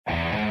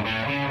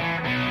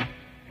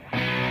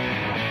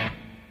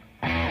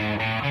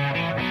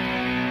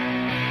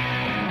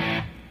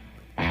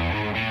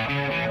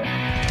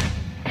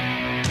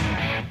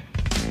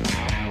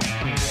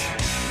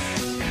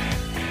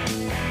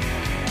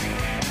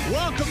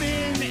Welcome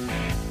in,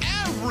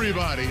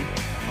 everybody,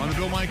 on the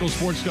Bill Michaels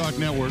Sports Talk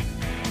Network.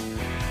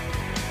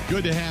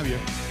 Good to have you.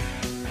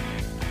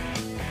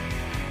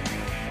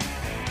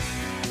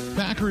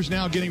 Packers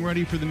now getting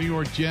ready for the New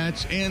York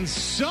Jets, and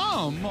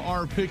some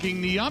are picking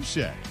the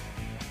upset.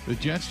 The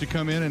Jets to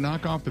come in and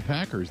knock off the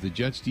Packers. The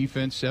Jets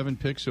defense, 7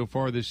 picks so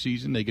far this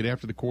season. They get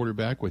after the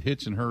quarterback with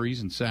hits and hurries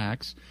and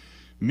sacks.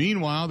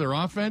 Meanwhile, their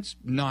offense,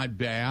 not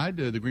bad.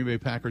 The Green Bay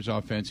Packers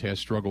offense has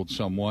struggled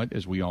somewhat,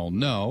 as we all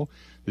know.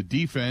 The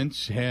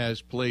defense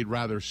has played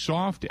rather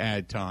soft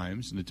at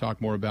times. And to talk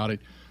more about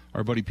it,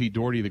 our buddy Pete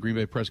Dougherty of the Green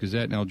Bay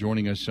Press-Gazette now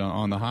joining us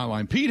on the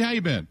hotline. Pete, how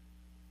you been?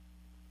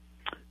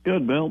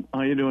 Good, Bill.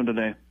 How you doing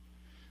today?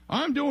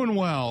 I'm doing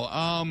well.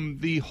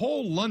 The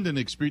whole London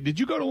experience, did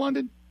you go to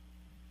London?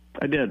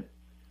 I did.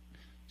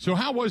 So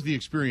how was the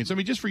experience? I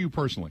mean, just for you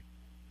personally.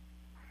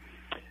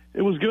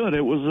 It was good.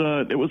 It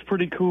was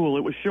pretty cool.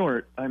 It was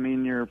short. I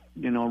mean,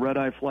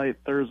 red-eye flight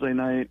Thursday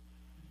night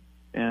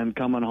and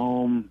coming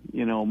home,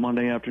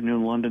 Monday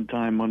afternoon London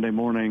time, Monday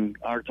morning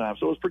our time.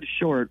 So it was pretty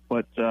short,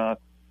 but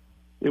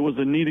it was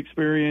a neat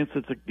experience.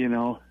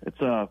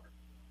 It's a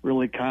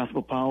really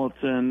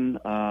cosmopolitan,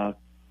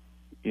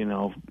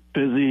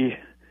 busy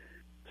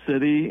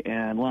city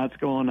and lots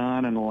going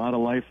on and a lot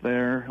of life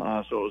there.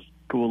 So it was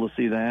cool to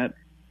see that.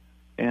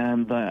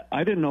 And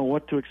I didn't know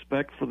what to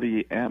expect for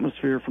the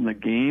atmosphere from the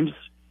games,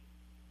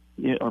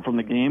 or from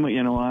the game.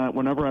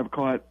 Whenever I've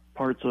caught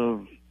parts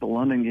of the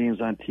London games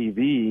on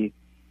TV,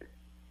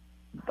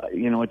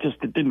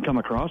 it didn't come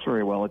across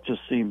very well. It just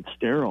seemed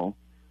sterile.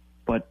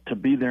 But to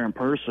be there in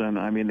person,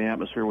 I mean, the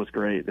atmosphere was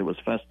great. It was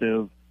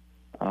festive.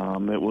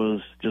 It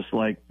was just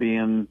like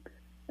being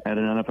at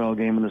an NFL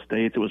game in the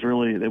States. It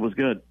was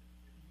good.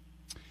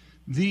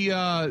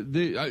 By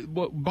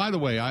the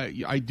way,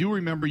 I do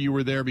remember you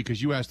were there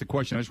because you asked the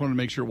question. I just wanted to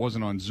make sure it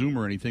wasn't on Zoom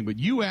or anything, but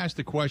you asked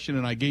the question,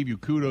 and I gave you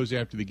kudos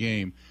after the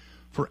game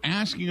for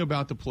asking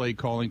about the play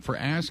calling, for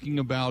asking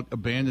about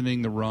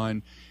abandoning the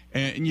run,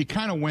 and you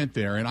kind of went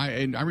there. And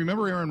I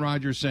remember Aaron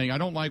Rodgers saying, I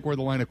don't like where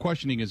the line of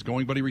questioning is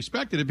going, but he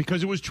respected it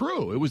because it was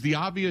true. It was the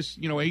obvious,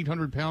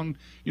 800-pound,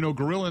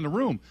 gorilla in the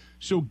room.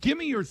 So give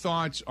me your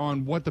thoughts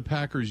on what the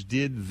Packers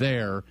did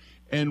there.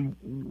 And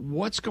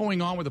what's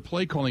going on with the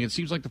play calling? It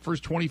seems like the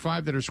first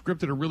 25 that are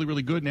scripted are really,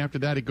 really good, and after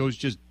that it goes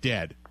just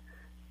dead.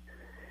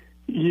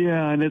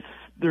 Yeah, and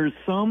there's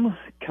some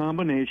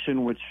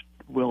combination which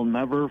we'll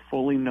never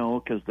fully know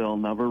because they'll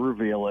never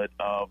reveal it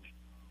of,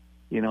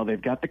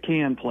 they've got the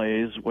can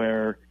plays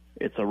where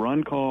it's a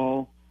run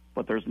call,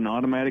 but there's an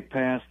automatic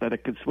pass that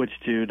it could switch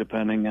to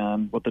depending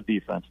on what the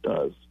defense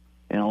does.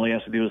 And all he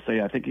has to do is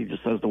say, I think he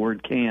just says the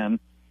word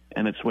can,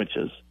 and it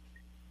switches,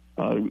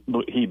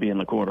 he being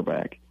the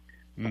quarterback.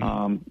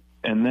 Mm-hmm.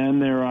 And then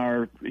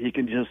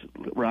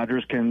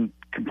Rodgers can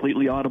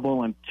completely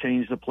audible and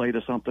change the play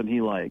to something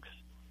he likes.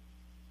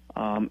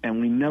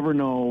 And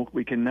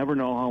we can never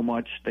know how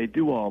much they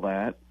do all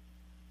that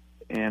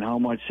and how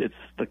much it's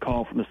the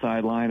call from the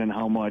sideline and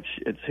how much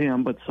it's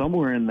him. But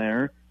somewhere in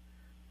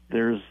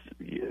there's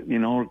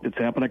it's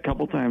happened a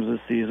couple times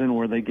this season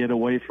where they get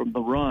away from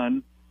the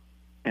run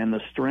and the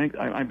strength.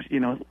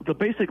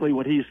 Basically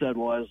what he said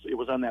was it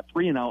was on that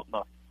 3-and-out in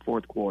the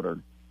fourth quarter.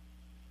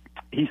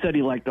 He said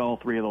he liked all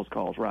 3 of those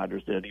calls,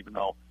 Rodgers did, even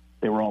though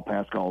they were all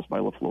pass calls by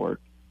LaFleur.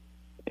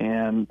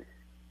 And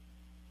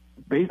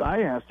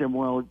I asked him,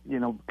 well,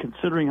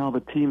 considering how the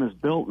team is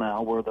built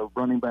now, where the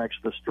running backs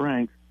are the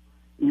strength,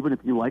 even if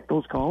you like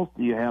those calls,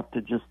 do you have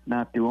to just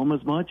not do them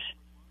as much?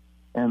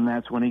 And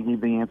that's when he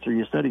gave the answer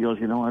you said. He goes,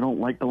 I don't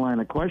like the line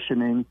of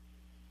questioning,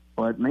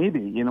 but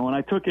maybe, and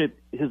I took it,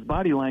 his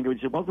body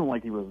language, it wasn't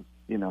like he was,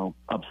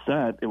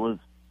 upset. It was,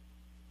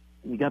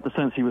 you got the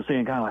sense he was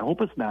saying, God, I hope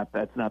that's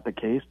not the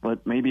case,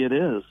 but maybe it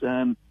is.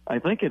 And I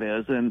think it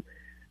is. And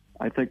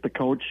I think the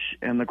coach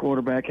and the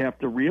quarterback have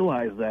to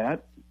realize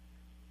that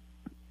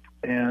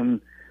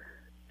and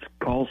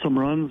call some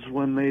runs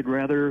when they'd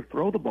rather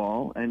throw the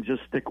ball and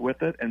just stick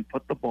with it and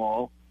put the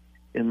ball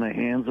in the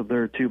hands of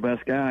their 2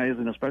 best guys,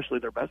 and especially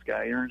their best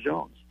guy, Aaron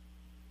Jones.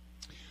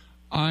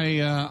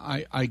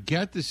 I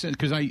get the sense,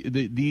 because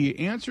the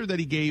answer that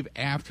he gave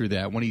after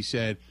that, when he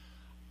said,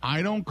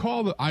 I didn't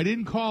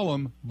call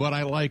him, but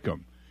I like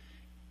him.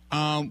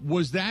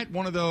 Was that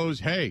one of those,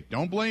 hey,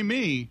 don't blame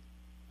me,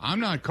 I'm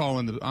not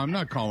calling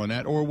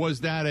that, or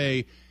was that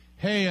a,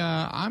 hey,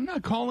 I'm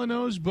not calling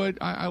those, but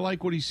I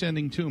like what he's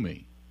sending to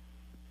me?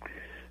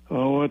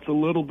 Oh, it's a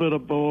little bit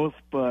of both,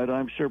 but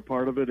I'm sure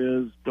part of it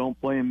is don't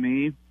blame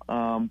me.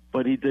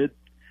 But he did.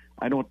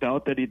 I don't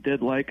doubt that he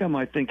did like him.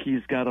 I think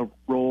he's got a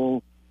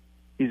role.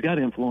 He's got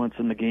influence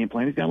in the game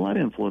plan. He's got a lot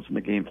of influence in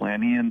the game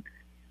plan. He and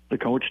the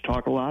coach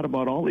talk a lot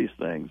about all these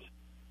things.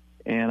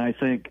 And I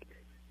think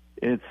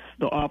it's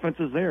the offense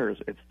is theirs.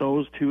 It's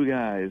those 2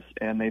 guys,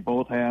 and they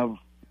both have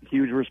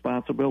huge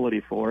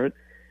responsibility for it.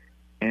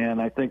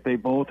 And I think they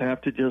both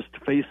have to just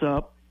face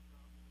up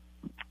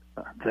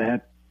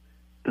that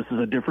this is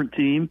a different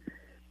team,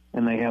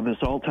 and they have this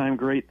all-time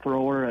great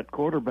thrower at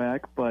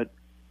quarterback, but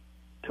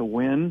to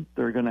win,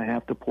 they're going to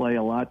have to play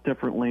a lot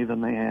differently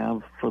than they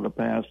have for the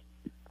past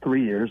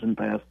 3 years and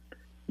past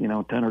 10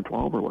 or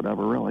 12 or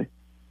whatever, really.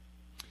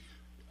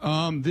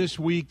 This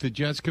week, the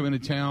Jets come into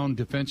town.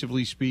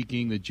 Defensively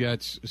speaking, the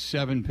Jets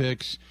 7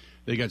 picks.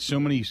 They got so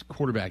many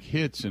quarterback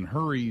hits and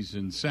hurries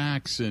and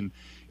sacks, and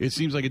it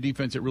seems like a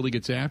defense that really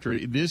gets after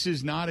it. This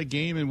is not a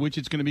game in which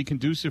it's going to be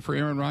conducive for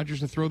Aaron Rodgers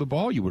to throw the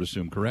ball, you would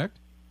assume, correct?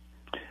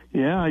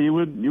 Yeah, you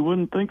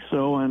wouldn't think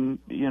so, and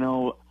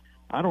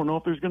I don't know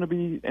if there's going to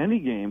be any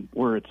game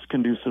where it's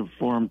conducive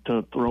for him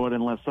to throw it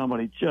unless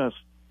somebody just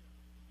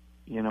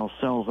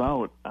sells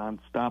out on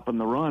stopping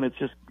the run. It's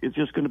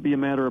just going to be a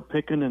matter of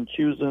picking and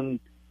choosing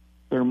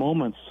their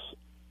moments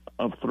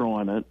of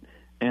throwing it,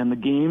 and the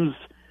games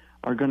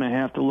are going to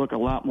have to look a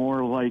lot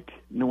more like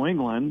New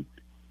England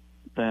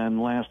than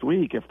last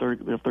week if they're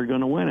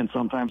going to win. And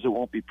sometimes it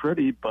won't be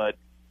pretty, but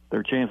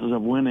their chances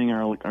of winning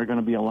are going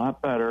to be a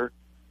lot better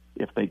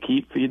if they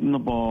keep feeding the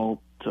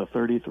ball to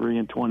 33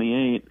 and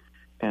 28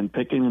 and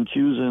picking and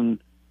choosing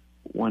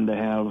when to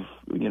have,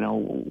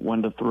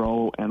 when to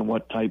throw and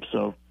what types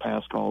of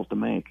pass calls to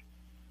make.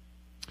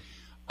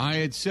 I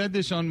had said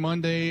this on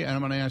Monday, and I'm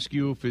going to ask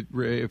you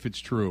if it's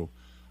true.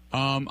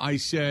 I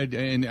said,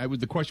 and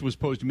the question was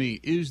posed to me,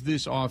 is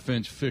this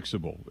offense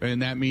fixable?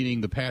 And that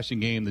meaning the passing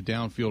game, the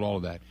downfield, all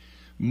of that.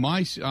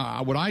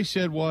 What I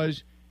said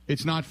was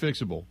it's not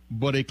fixable,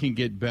 but it can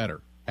get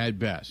better at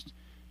best.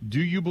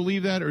 Do you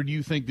believe that, or do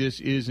you think this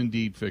is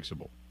indeed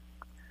fixable?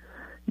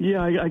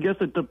 Yeah, I guess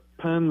it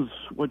depends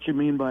what you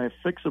mean by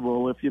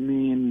fixable. If you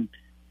mean,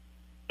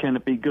 can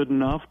it be good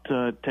enough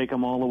to take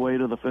them all the way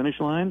to the finish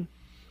line?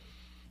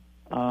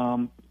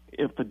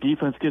 If the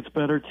defense gets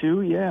better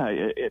too, yeah,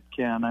 it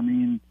can. I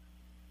mean,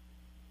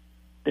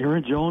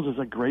 Aaron Jones is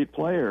a great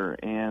player,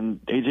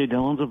 and A.J.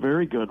 Dillon's a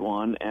very good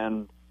one,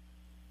 and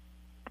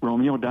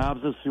Romeo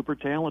Doubs is super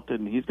talented,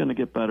 and he's going to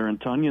get better,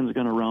 and Tunyon's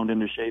going to round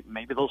into shape.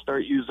 Maybe they'll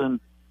start using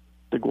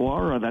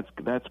DeGuara.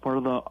 That's part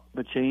of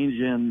the change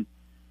in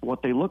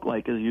what they look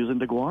like, is using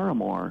DeGuara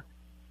more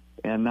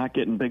and not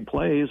getting big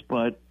plays,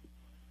 but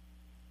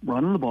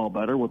running the ball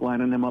better with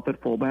lining him up at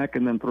fullback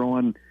and then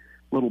throwing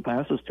little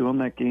passes to him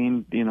that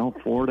gain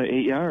 4 to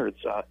 8 yards.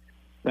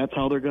 That's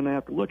how they're going to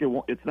have to look.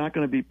 It's not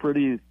going to be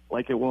pretty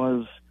like it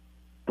was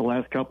the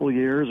last couple of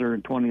years or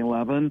in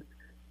 2011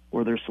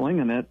 where they're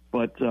slinging it,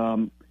 but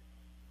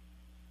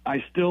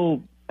I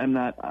still am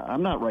not.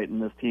 I'm not writing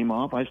this team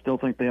off. I still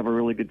think they have a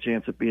really good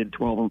chance at being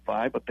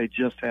 12-5, but they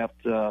just have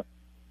to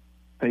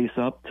face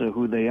up to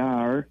who they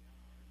are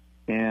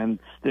and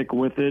stick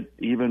with it,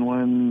 even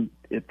when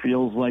it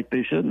feels like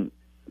they shouldn't.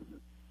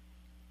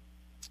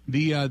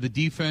 The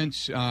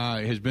defense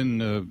has been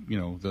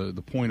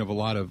the point of a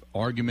lot of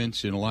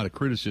arguments and a lot of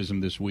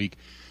criticism this week.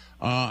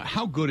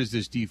 How good is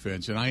this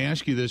defense? And I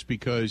ask you this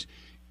because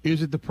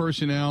is it the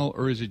personnel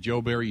or is it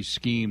Joe Barry's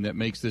scheme that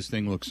makes this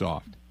thing look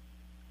soft?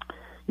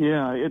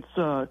 Yeah, it's.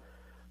 I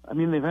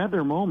mean, they've had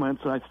their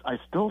moments. I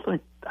still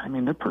think. I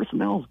mean, their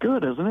personnel is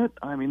good, isn't it?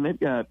 I mean, they've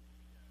got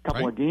a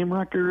couple of game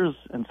wreckers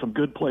and some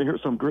good players.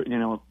 Some great.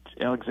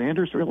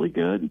 Alexander's really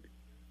good.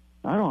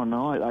 I don't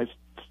know. I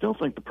still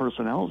think the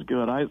personnel is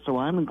good. So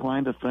I'm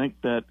inclined to think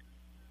that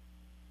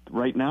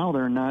right now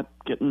they're not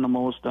getting the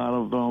most out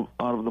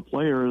of the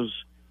players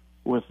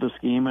with the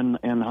scheme and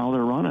how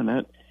they're running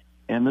it.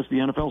 And the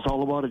NFL's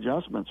all about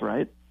adjustments,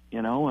 right?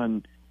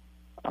 And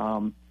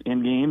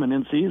in game and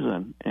in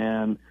season.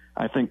 And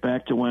I think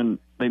back to when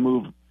they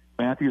moved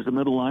Matthews to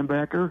middle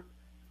linebacker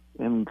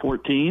in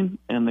 2014,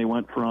 and they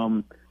went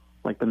from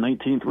like the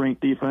 19th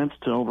ranked defense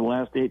to over the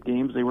last 8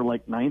 games they were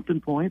like 9th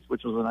in points,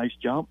 which was a nice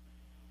jump.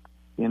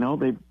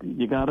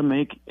 You got to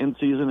make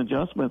in-season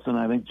adjustments, and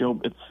I think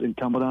it's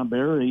incumbent on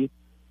Barry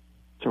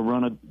to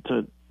run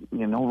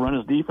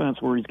his defense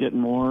where he's getting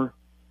more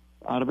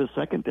out of his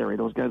secondary.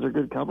 Those guys are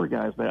good cover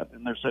guys,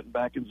 and they're sitting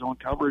back in zone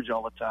coverage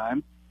all the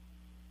time.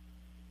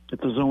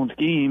 It's a zone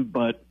scheme,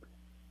 but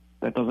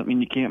that doesn't mean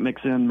you can't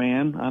mix in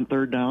man on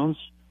third downs,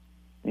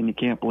 and you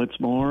can't blitz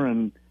more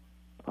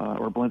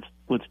or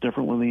blitz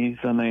differently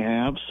than they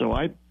have. So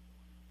I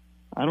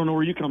don't know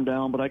where you come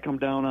down, but I come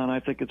down on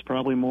I think it's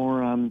probably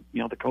more on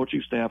the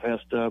coaching staff has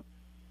to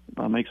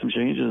make some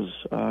changes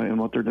in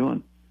what they're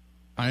doing.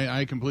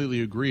 I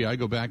completely agree. I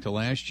go back to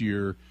last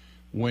year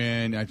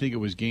when I think it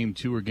was game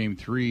 2 or game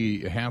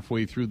 3,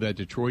 halfway through that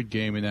Detroit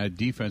game, and that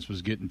defense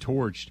was getting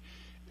torched.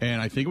 And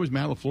I think it was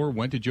Matt LaFleur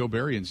went to Joe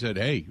Barry and said,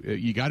 hey,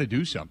 you got to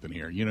do something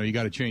here. You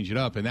got to change it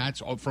up. And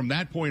that's from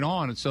that point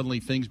on, and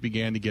suddenly things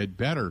began to get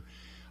better.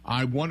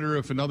 I wonder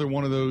if another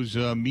one of those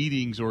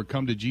meetings or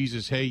come to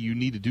Jesus, hey, you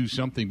need to do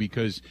something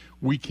because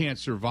we can't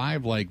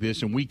survive like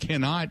this and we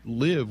cannot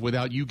live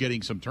without you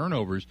getting some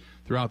turnovers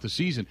throughout the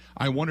season.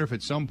 I wonder if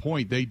at some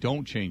point they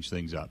don't change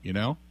things up,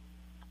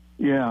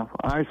 Yeah,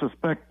 I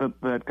suspect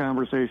that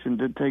conversation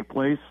did take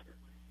place.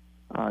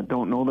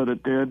 Don't know that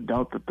it did.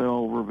 Doubt that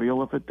they'll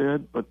reveal if it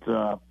did, but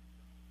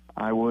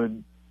I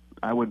would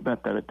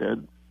bet that it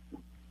did.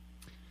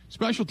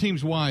 Special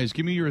teams wise,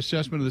 give me your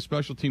assessment of the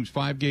special teams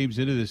 5 games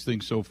into this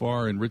thing so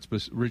far and Rich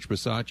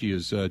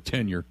Bisaccia's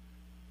tenure.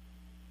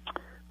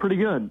 Pretty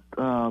good.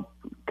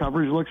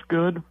 Coverage looks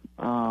good.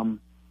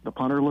 The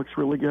punter looks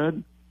really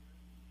good.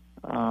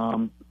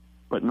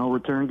 But no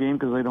return game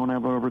because they don't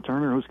have a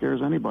returner. Who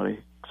scares anybody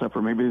except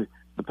for maybe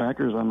the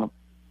Packers on the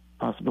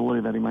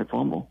possibility that he might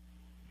fumble.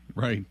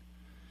 Right.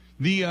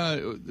 The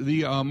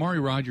Amari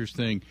Rodgers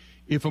thing.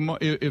 If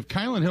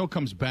Kylan Hill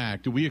comes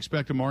back, do we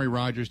expect Amari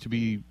Rodgers to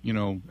be,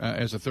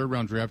 as a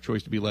third-round draft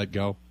choice, to be let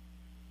go?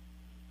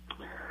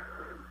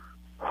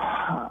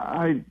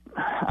 I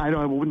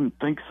wouldn't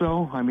think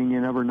so. I mean,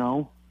 you never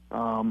know.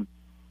 I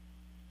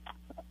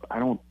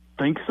don't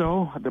think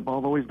so.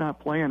 Although he's not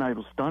playing, I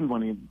was stunned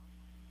when he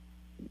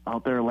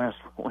out there last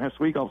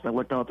week. I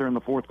looked out there in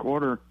the fourth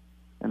quarter,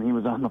 and he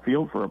was on the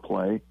field for a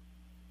play.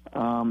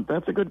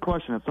 That's a good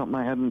question. It's something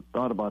I hadn't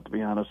thought about, to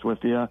be honest with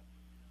you.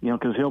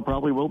 Because he'll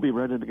probably will be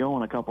ready to go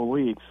in a couple of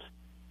weeks,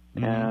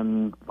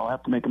 and they'll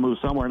have to make a move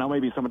somewhere. Now,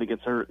 maybe somebody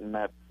gets hurt, and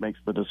that makes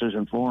the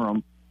decision for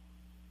him.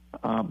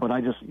 But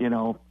I just,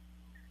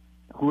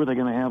 who are they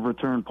going to have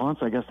return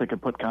punts? I guess they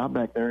could put Cobb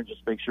back there and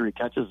just make sure he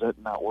catches it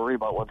and not worry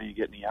about whether you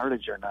get any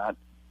yardage or not.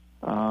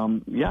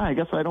 I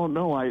guess I don't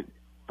know.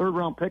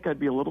 Third-round pick, I'd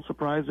be a little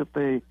surprised if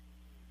they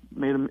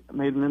made an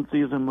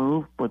in-season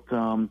move. But,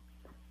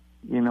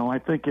 I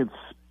think it's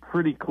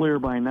pretty clear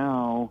by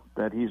now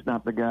that he's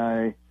not the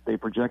guy they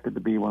projected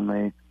to be when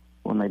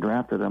they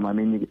drafted him. I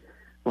mean,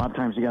 a lot of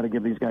times you got to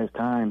give these guys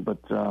time,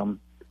 but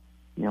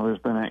there's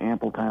been an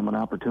ample time and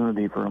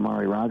opportunity for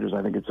Amari Rodgers.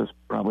 I think it just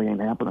probably ain't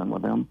happening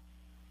with him.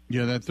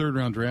 Yeah, that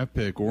third-round draft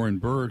pick, Oren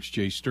Burks,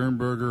 Jay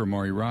Sternberger,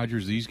 Amari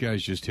Rodgers, these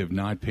guys just have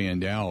not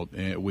panned out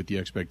with the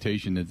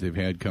expectation that they've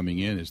had coming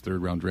in as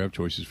third-round draft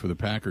choices for the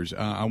Packers.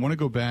 I want to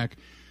go back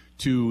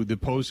to the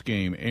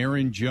post-game.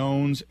 Aaron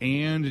Jones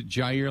and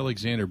Jair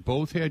Alexander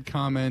both had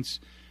comments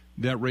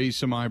that raised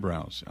some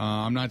eyebrows.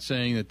 I'm not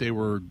saying that they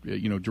were,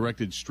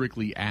 directed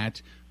strictly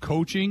at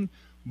coaching,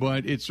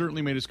 but it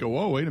certainly made us go,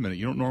 oh, wait a minute.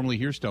 You don't normally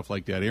hear stuff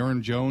like that.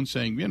 Aaron Jones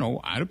saying,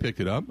 I'd have picked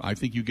it up. I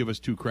think you give us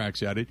 2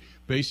 cracks at it,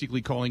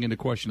 basically calling into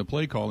question the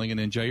play calling, and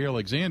then Jair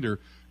Alexander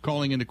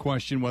calling into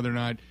question whether or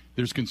not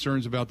there's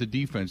concerns about the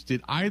defense.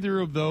 Did either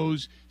of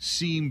those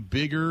seem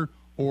bigger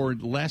or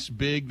less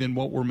big than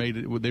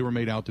what they were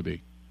made out to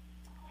be?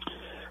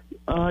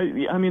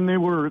 I mean, they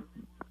were,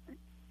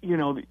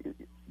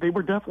 they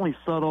were definitely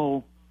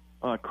subtle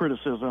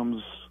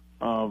criticisms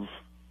of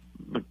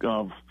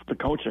the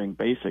coaching,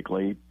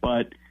 basically.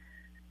 But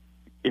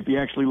if you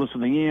actually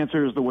listen to the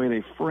answers, the way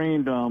they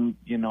framed them,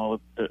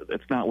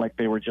 it's not like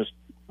they were just,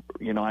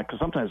 because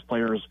sometimes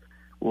players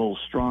will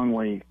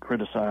strongly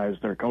criticize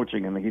their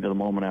coaching in the heat of the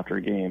moment after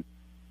a game.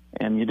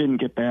 And you didn't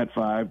get that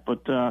vibe.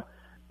 But,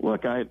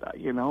 look,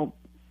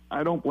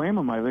 I don't blame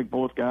them. I think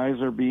both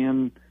guys are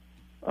being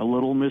a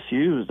little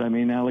misused. I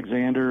mean,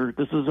 Alexander,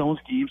 this is zone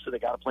scheme, so they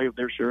got to play with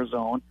their share of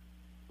zone.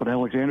 But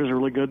Alexander's a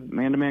really good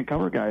man-to-man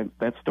cover guy.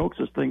 That's Stokes'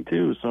 thing,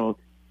 too, so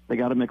they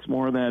got to mix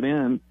more of that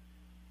in.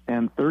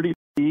 And 30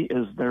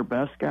 is their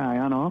best guy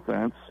on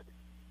offense,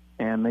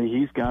 and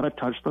he's got to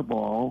touch the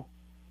ball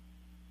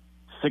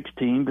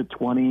 16 to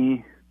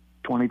 20,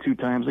 22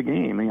 times a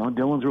game.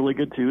 Dylan's really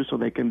good, too, so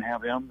they can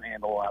have him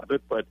handle a lot of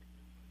it. But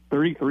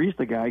 33 is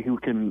the guy who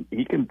can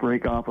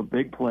break off a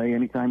big play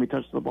anytime he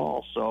touches the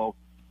ball. So,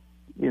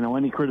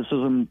 any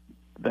criticism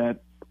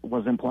that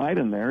was implied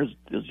in there is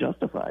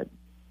justified.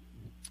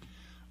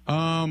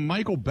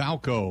 Michael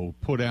Balco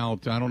put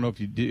out, I don't know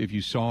if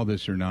you saw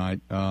this or not,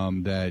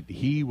 that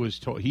he was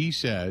told, he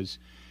says,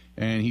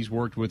 and he's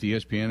worked with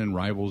ESPN and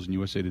Rivals and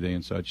USA Today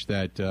and such,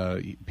 that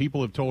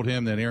people have told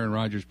him that Aaron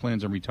Rodgers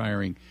plans on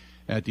retiring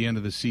at the end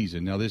of the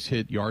season. Now, this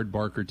hit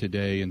Yardbarker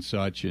today and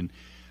such, and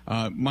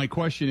my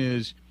question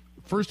is,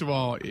 first of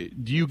all,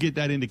 do you get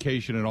that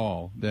indication at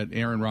all that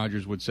Aaron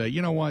Rodgers would say,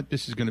 you know what,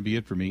 this is going to be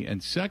it for me?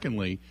 And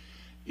secondly,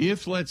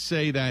 if, let's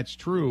say, that's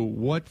true,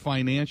 what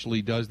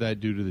financially does that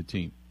do to the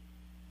team?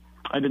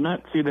 I did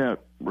not see that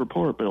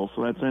report, Bill,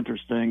 so that's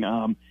interesting.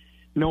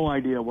 No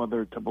idea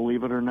whether to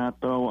believe it or not,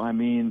 though. I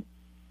mean,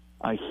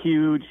 a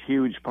huge,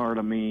 huge part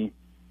of me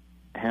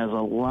has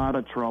a lot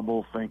of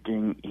trouble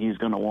thinking he's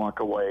going to walk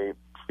away.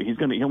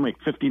 He'll make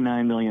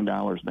 $59 million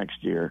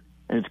next year,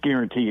 and it's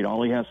guaranteed.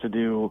 All he has to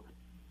do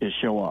is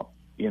show up,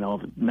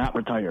 not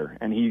retire,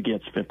 and he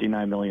gets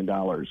 $59 million.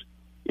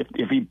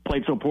 If he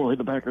played so poorly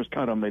the Packers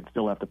cut him, they'd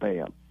still have to pay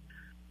him.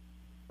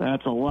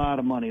 That's a lot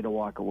of money to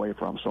walk away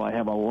from, so I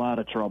have a lot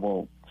of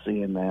trouble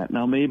seeing that.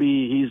 Now,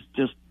 maybe he's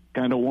just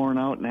kind of worn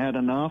out and had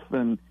enough,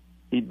 and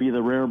he'd be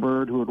the rare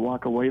bird who would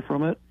walk away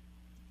from it,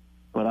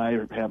 but I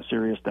have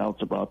serious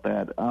doubts about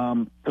that.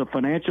 The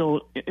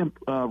financial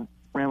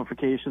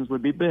ramifications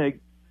would be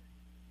big.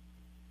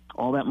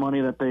 All that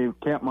money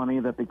cap money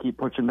that they keep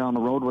pushing down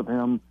the road with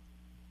him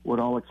would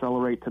all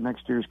accelerate to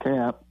next year's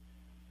cap.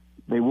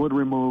 They would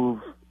remove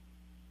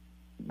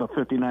the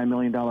 $59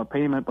 million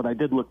payment, but I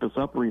did look this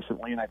up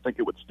recently, and I think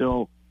it would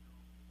still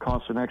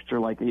cost an extra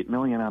like $8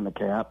 million on the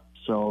cap.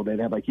 So they'd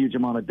have a huge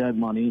amount of dead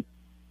money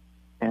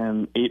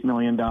and $8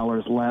 million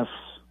less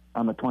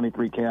on the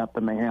 23 cap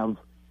than they have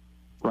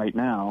right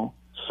now.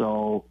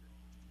 So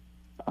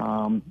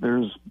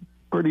there's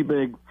pretty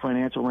big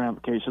financial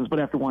ramifications, but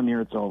after 1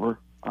 year, it's over.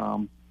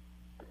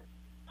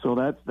 So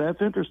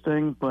that's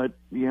interesting, but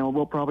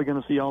we're probably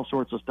going to see all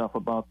sorts of stuff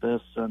about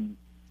this, and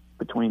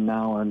between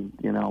now and,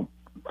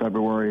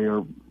 February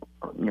or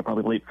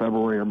probably late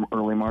February or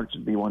early March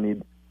would be when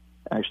he'd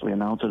actually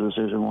announce a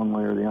decision one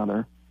way or the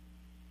other.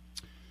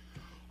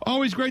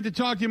 Always great to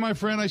talk to you, my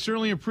friend. I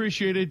certainly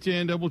appreciate it,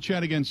 and we'll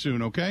chat again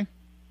soon, okay?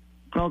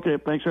 Okay,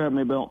 thanks for having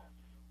me, Bill.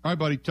 All right,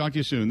 buddy. Talk to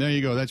you soon. There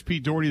you go. That's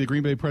Pete Dougherty, the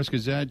Green Bay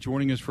Press-Gazette,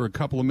 joining us for a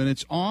couple of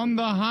minutes on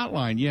the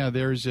hotline. Yeah,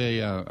 there's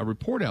a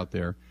report out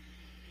there,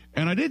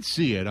 and I did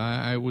see it.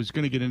 I was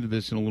going to get into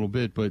this in a little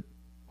bit, but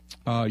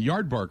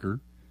Yardbarker,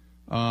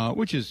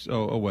 which is a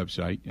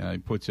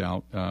website, puts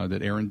out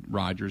that Aaron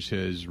Rodgers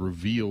has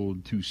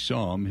revealed to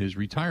some his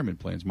retirement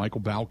plans.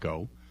 Michael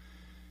Balco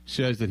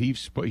says that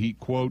he,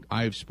 quote,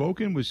 "I have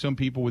spoken with some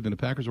people within the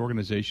Packers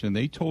organization, and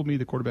they told me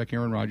the quarterback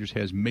Aaron Rodgers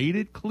has made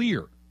it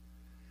clear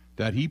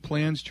that he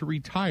plans to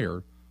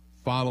retire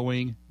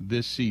following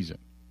this season."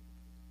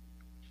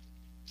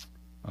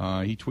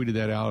 He tweeted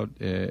that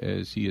out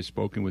as he has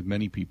spoken with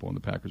many people in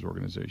the Packers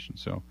organization.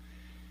 So,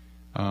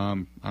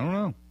 I don't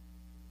know.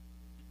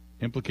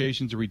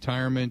 Implications of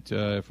retirement.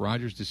 If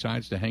Rodgers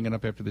decides to hang it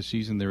up after the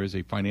season, there is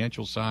a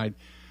financial side.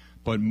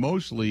 But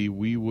mostly,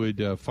 we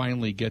would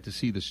finally get to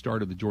see the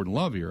start of the Jordan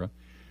Love era.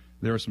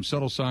 There are some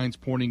subtle signs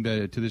pointing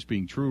to this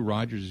being true.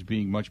 Rodgers is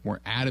being much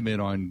more adamant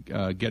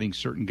on getting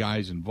certain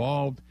guys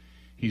involved.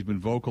 He's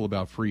been vocal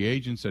about free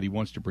agents that he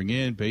wants to bring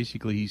in.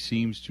 Basically, he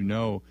seems to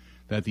know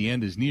that the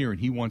end is near, and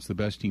he wants the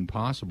best team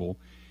possible,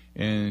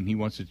 and he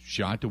wants a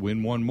shot to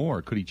win one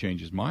more. Could he change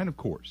his mind? Of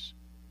course.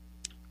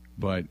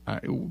 But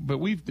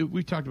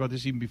we've talked about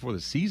this even before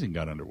the season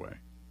got underway,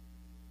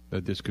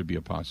 that this could be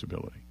a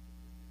possibility.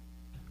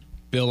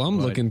 Bill, I'm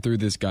looking through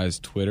this guy's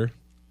Twitter.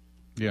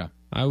 Yeah.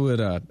 I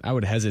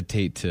would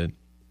hesitate to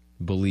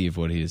believe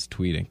what he is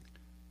tweeting.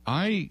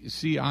 I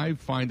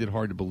find it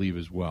hard to believe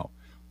as well,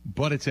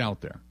 but it's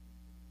out there.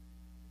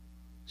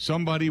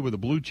 Somebody with a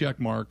blue check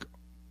mark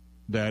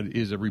that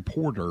is a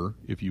reporter,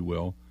 if you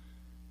will,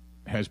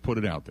 has put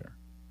it out there.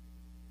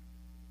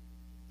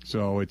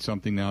 So it's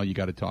something now you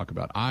got to talk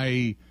about.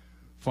 I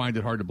find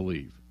it hard to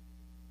believe.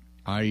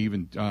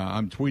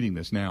 I'm tweeting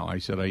this now. I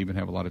said I even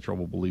have a lot of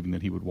trouble believing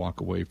that he would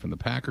walk away from the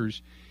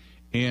Packers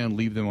and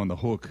leave them on the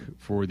hook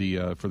for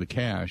the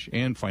cash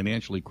and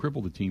financially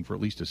cripple the team for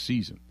at least a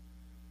season.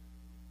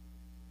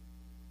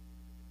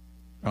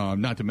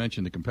 Not to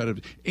mention the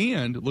competitive.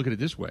 And look at it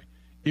this way.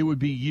 It would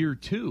be year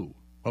 2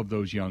 of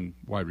those young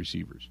wide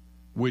receivers,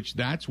 which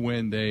that's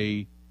when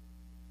they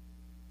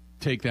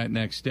take that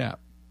next step.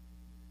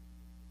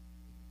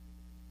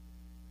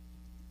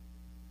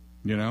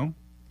 You know?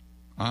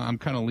 I'm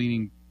kind of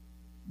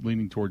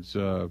leaning towards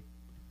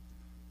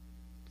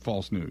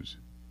false news.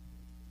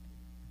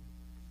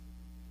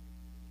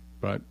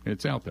 But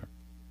it's out there.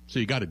 So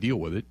you got to deal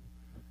with it.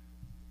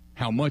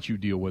 How much you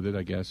deal with it,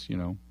 I guess,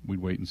 we'd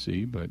wait and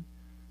see, but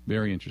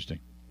very interesting.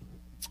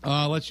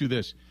 Let's do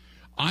this.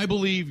 I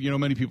believe,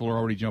 many people are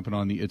already jumping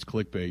on the it's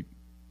clickbait.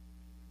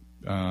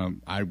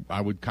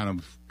 I would kind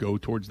of go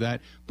towards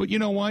that. But you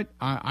know what?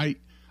 I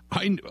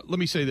let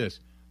me say this.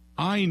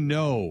 I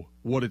know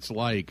what it's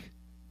like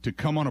to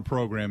come on a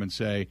program and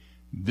say,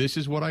 this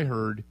is what I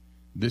heard,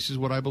 this is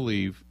what I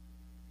believe,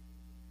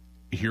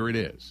 here it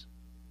is.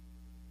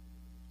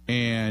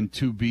 And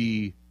to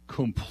be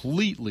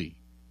completely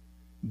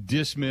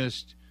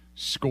dismissed,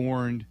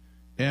 scorned,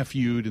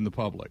 FU'd in the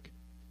public.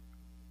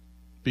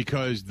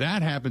 Because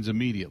that happens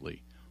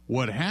immediately.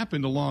 What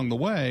happened along the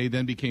way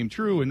then became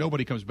true, and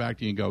nobody comes back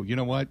to you and go, you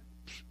know what?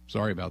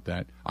 Sorry about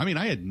that. I mean,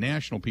 I had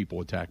national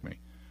people attack me.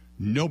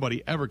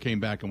 Nobody ever came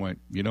back and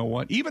went, you know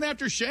what? Even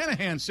after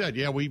Shanahan said,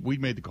 yeah, we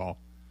made the call.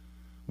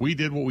 We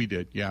did what we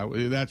did. Yeah,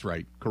 that's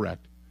right.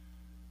 Correct.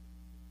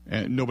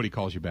 And nobody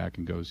calls you back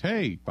and goes,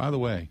 hey, by the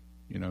way,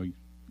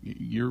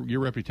 your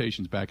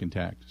reputation's back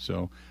intact.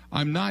 So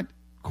I'm not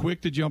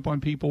quick to jump on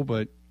people,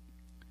 but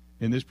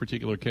in this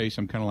particular case,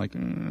 I'm kind of like, I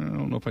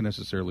don't know if I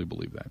necessarily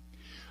believe that.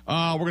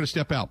 We're going to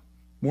step out.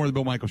 More of the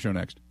Bill Michaels Show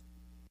next.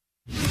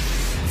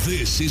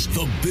 This is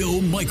the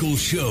Bill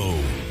Michaels Show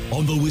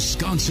on the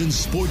Wisconsin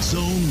Sports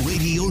Zone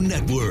Radio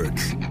Network.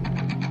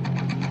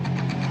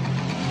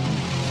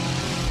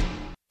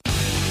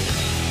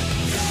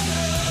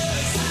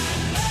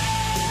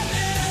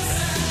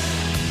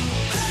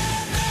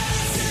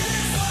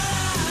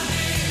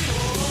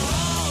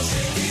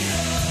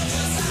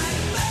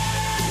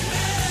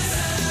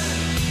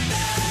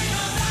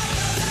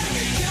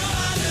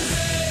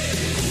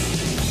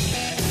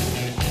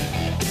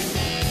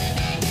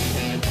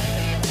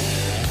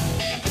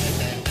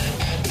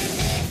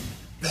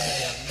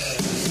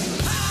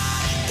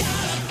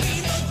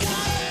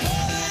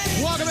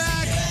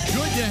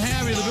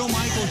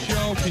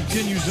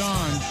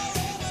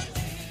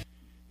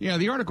 Yeah,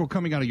 the article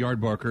coming out of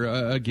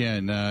Yardbarker,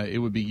 again, it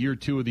would be year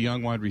 2 of the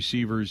young wide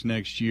receivers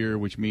next year,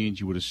 which means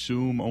you would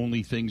assume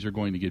only things are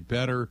going to get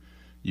better.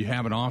 You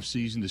have an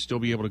offseason to still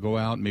be able to go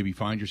out and maybe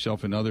find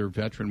yourself another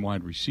veteran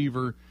wide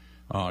receiver.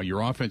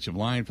 Your offensive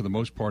line, for the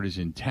most part, is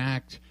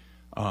intact.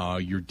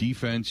 Your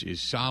defense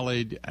is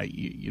solid.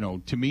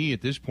 To me,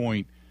 at this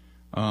point,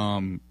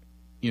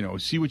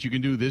 see what you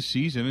can do this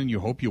season, and you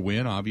hope you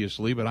win,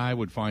 obviously, but I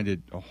would find it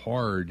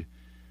hard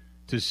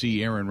to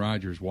see Aaron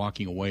Rodgers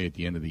walking away at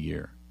the end of the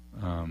year.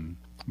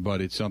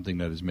 But it's something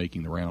that is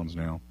making the rounds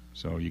now,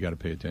 so you got to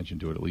pay attention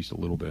to it at least a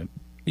little bit.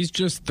 He's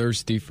just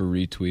thirsty for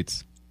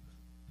retweets.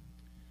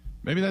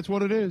 Maybe that's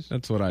what it is.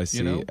 That's what I see.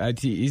 You know?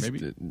 He's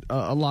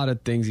a lot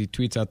of things. He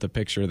tweets out the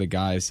picture of the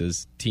guy,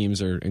 says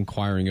teams are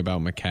inquiring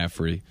about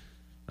McCaffrey.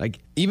 Like,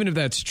 even if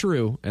that's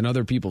true and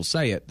other people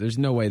say it, there's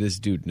no way this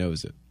dude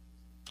knows it.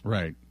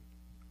 Right.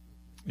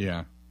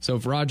 Yeah. So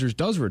if Rodgers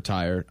does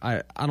retire,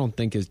 I don't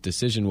think his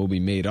decision will be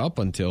made up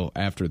until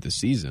after the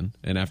season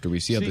and after we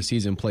see how the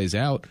season plays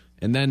out.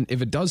 And then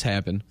if it does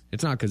happen,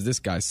 it's not because this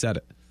guy said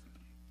it.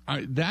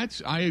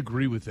 I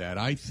agree with that.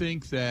 I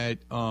think that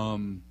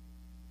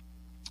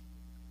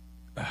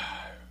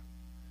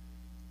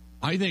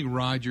I think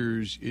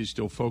Rodgers is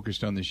still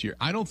focused on this year.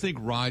 I don't think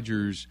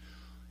Rodgers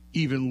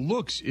even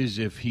looks as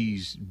if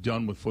he's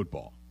done with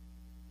football.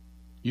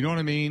 You know what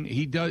I mean?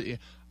 He does.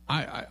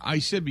 I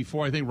said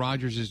before, I think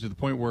Rodgers is to the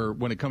point where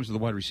when it comes to the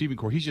wide receiving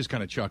core, he's just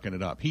kind of chucking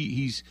it up.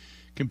 He's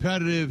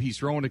competitive. He's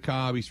throwing to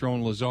Cobb. He's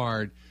throwing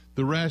Lazard.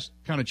 The rest,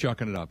 kind of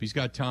chucking it up. He's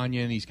got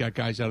Tanya, and he's got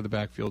guys out of the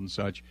backfield and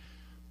such.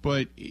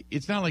 But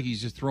it's not like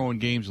he's just throwing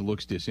games and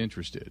looks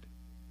disinterested.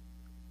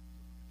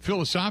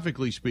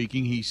 Philosophically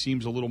speaking, he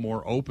seems a little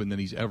more open than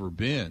he's ever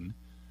been.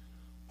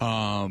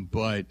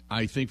 But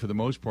I think for the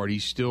most part,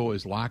 he's still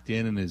as locked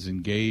in and as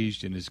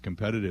engaged and as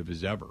competitive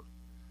as ever.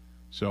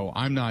 So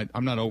I'm not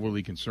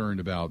overly concerned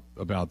about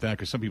that,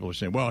 because some people are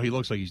saying, well, he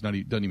looks like he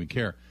doesn't even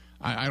care.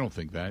 I don't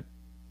think that.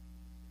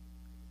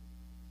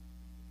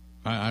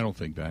 I don't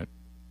think that.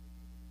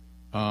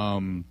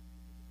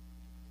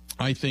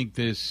 I think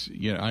this.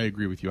 Yeah, I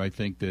agree with you. I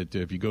think that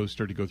if you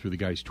start to go through the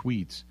guy's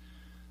tweets,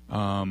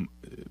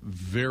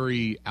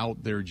 very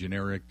out there,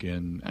 generic,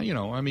 and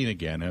I mean,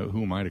 again,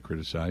 who am I to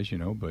criticize?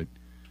 But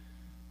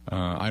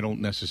I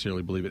don't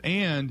necessarily believe it.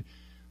 And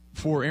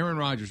for Aaron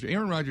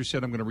Rodgers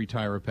said, I'm going to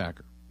retire a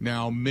Packer.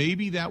 Now,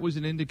 maybe that was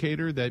an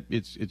indicator that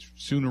it's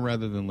sooner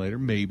rather than later,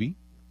 maybe.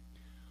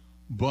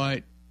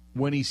 But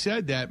when he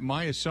said that,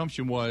 my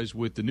assumption was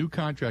with the new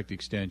contract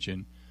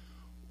extension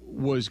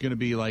was going to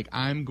be like,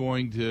 I'm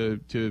going to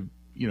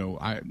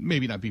I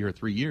maybe not be here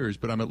 3 years,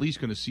 but I'm at least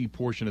going to see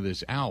portion of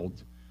this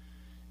out.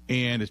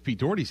 And as Pete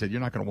Dougherty said,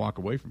 you're not going to walk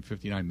away from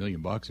 $59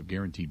 million of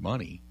guaranteed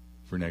money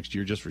for next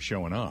year just for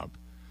showing up.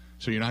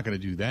 So you're not going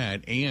to do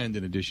that. And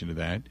in addition to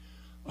that,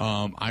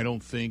 I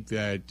don't think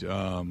that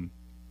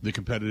the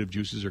competitive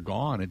juices are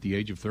gone at the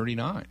age of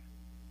 39.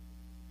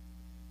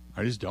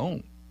 I just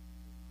don't.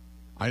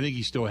 I think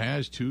he still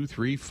has 2,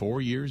 3,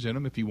 4 years in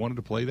him if he wanted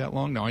to play that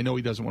long. Now, I know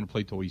he doesn't want to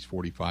play till he's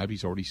 45.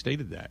 He's already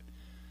stated that.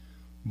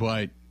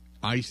 But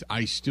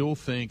I still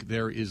think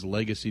there is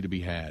legacy to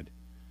be had.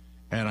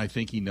 And I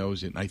think he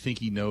knows it. And I think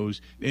he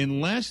knows,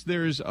 unless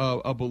there's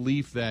a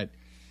belief that,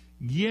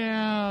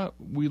 yeah,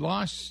 we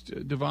lost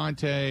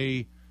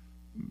Devontae,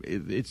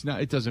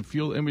 it doesn't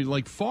feel, I mean,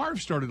 like Favre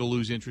started to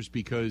lose interest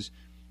because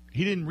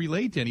he didn't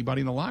relate to anybody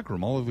in the locker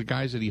room. All of the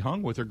guys that he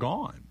hung with are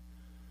gone.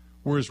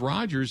 Whereas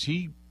Rodgers,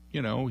 he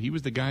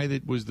was the guy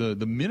that was the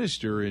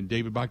minister in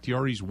David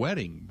Bakhtiari's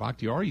wedding.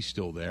 Bakhtiari's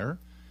still there.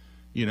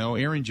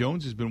 Aaron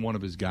Jones has been one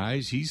of his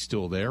guys. He's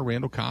still there.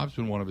 Randall Cobb's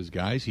been one of his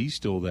guys. He's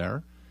still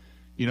there.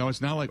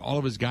 It's not like all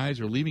of his guys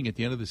are leaving at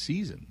the end of the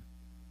season.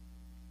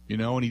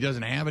 And he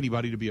doesn't have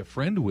anybody to be a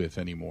friend with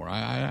anymore.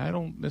 I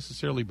don't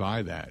necessarily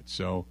buy that.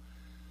 So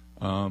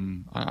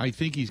I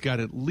think he's got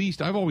at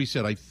least, I've always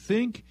said, I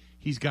think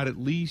he's got at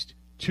least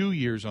 2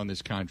 years on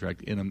this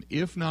contract in him,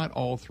 if not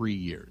all 3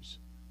 years.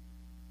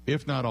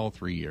 If not all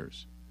 3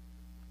 years.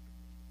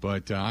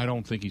 But I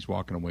don't think he's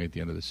walking away at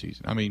the end of the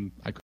season. I mean,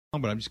 I could,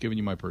 but I'm just giving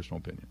you my personal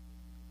opinion.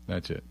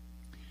 That's it.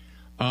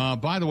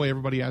 By the way,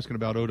 everybody asking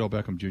about Odell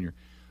Beckham Jr.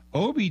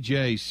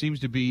 OBJ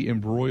seems to be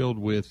embroiled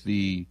with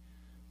the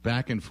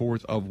back and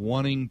forth of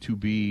wanting to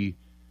be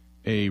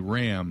a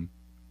Ram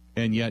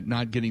and yet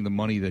not getting the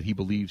money that he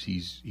believes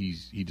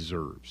he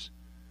deserves.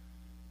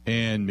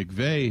 And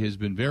McVay has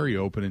been very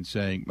open in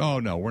saying, oh,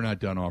 no, we're not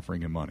done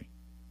offering him money.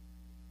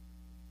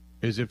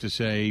 As if to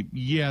say,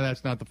 yeah,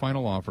 that's not the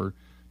final offer.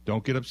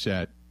 Don't get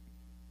upset.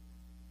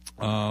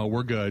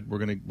 We're good.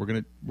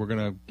 We're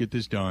gonna get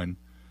this done.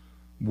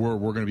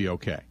 We're gonna be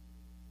okay.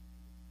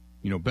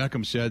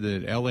 Beckham said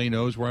that L.A.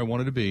 knows where I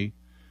wanted to be,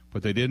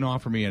 but they didn't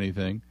offer me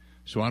anything,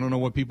 so I don't know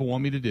what people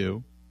want me to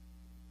do.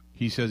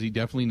 He says he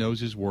definitely knows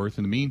his worth.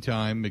 In the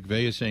meantime,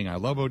 McVay is saying, I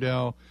love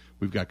Odell.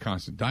 We've got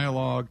constant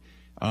dialogue.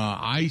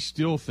 I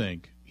still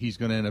think he's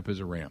going to end up as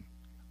a Ram.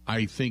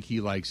 I think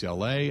he likes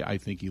L.A. I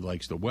think he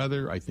likes the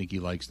weather. I think he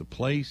likes the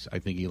place. I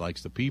think he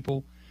likes the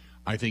people.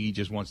 I think he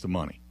just wants the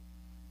money.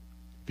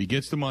 If he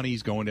gets the money,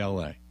 he's going to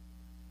L.A.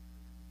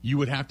 You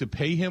would have to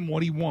pay him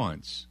what he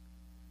wants,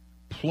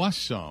 plus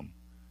some,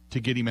 to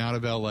get him out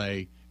of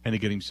L.A. and to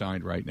get him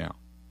signed right now.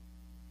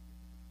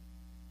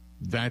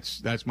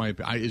 That's my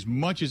opinion. As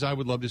much as I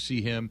would love to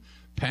see him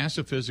pass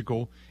a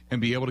physical and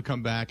be able to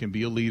come back and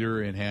be a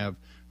leader and have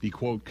the,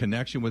 quote,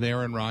 connection with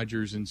Aaron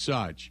Rodgers and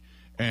such,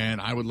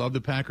 and I would love the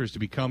Packers to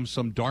become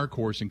some dark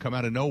horse and come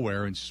out of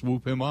nowhere and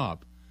swoop him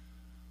up.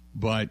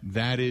 But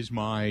that is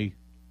my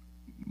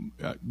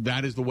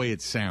that is the way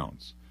it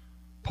sounds.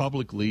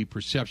 Publicly,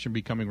 perception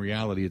becoming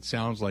reality, it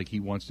sounds like he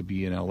wants to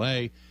be in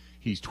L.A.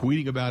 He's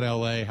tweeting about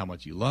L.A., how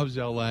much he loves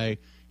L.A.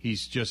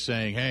 He's just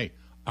saying, hey,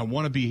 I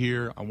want to be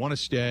here. I want to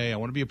stay. I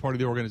want to be a part of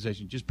the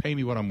organization. Just pay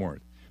me what I'm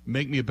worth.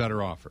 Make me a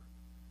better offer.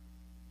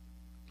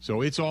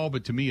 So it's all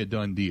but, to me, a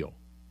done deal.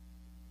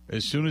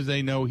 As soon as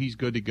they know he's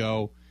good to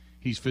go,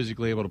 he's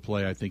physically able to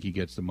play, I think he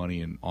gets the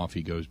money and off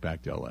he goes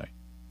back to L.A.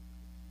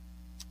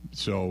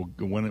 So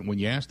when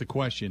you ask the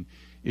question,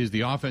 is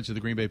the offense of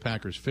the Green Bay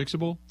Packers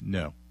fixable?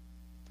 No,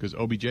 because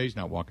OBJ's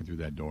not walking through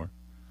that door.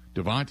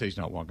 Devontae's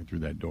not walking through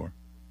that door.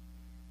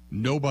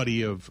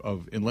 Nobody of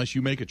unless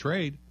you make a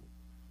trade,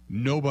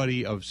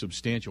 nobody of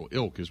substantial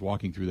ilk is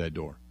walking through that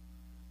door.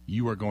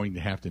 You are going to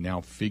have to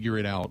now figure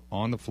it out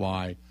on the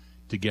fly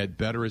to get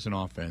better as an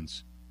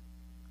offense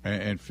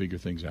and figure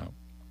things out.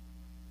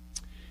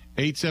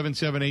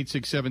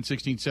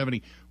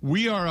 877-867-1670.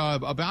 We are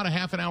about a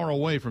half an hour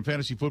away from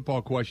fantasy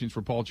football questions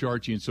for Paul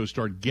Charchi, and so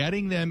start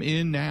getting them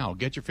in now.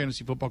 Get your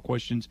fantasy football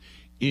questions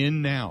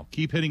in now.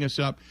 Keep hitting us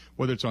up,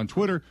 whether it's on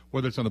Twitter,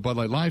 whether it's on the Bud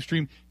Light live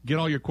stream. Get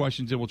all your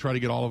questions, and we'll try to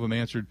get all of them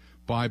answered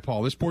by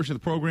Paul. This portion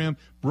of the program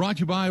brought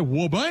to you by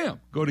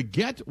Wabam. Go to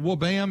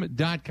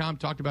getwabam.com.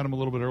 Talked about him a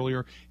little bit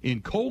earlier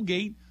in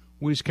Colgate,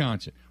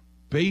 Wisconsin.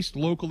 Based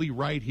locally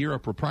right here, a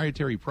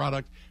proprietary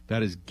product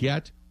that is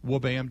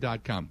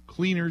getwabam.com.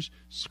 Cleaners,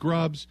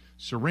 scrubs,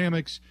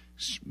 ceramics,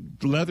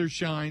 leather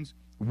shines,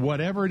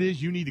 whatever it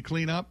is you need to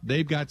clean up,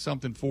 they've got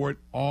something for it.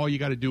 All you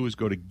got to do is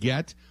go to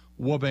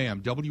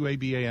getwabam,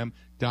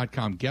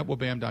 WABAM.com,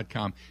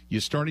 getwabam.com.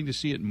 You're starting to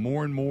see it in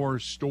more and more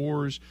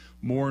stores,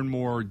 more and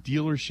more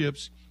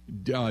dealerships.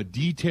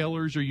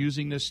 Detailers are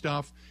using this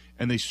stuff,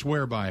 and they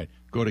swear by it.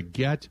 Go to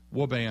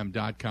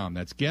getwabam.com.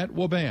 That's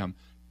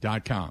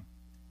getwabam.com.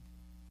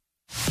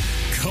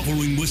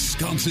 Covering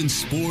Wisconsin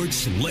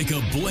sports like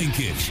a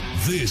blanket.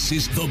 This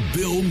is the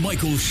Bill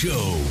Michaels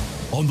Show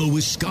on the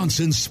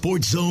Wisconsin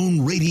Sports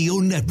Zone Radio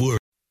Network.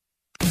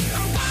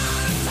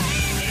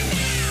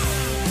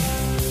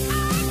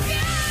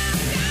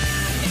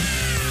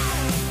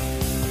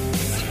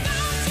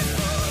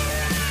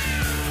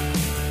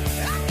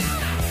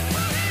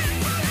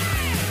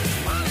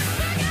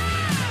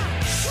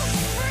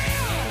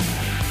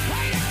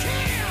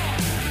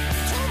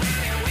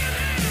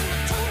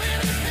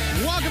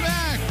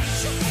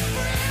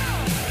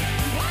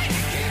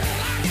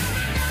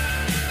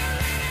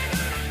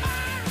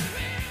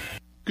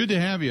 Good to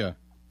have you.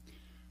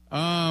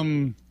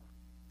 Let's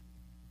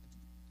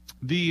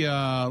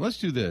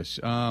do this.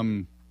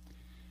 By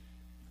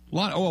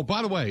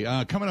the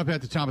way, coming up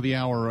at the top of the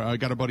hour, I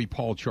got our buddy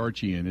Paul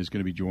Charchi in is going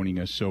to be joining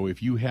us. So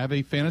if you have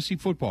a fantasy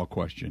football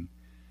question,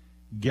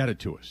 get it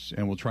to us,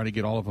 and we'll try to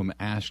get all of them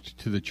asked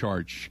to the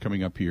Charch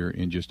coming up here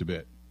in just a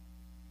bit.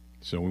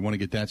 So we want to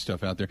get that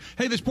stuff out there.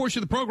 Hey, this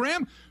portion of the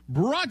program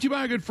brought to you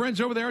by our good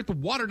friends over there at the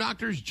Water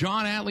Doctors,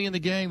 John Atlee and the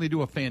gang. They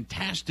do a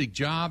fantastic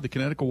job. The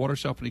Connecticut Water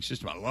Softening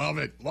System. I love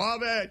it.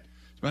 Love it.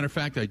 As a matter of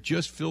fact, I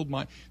just filled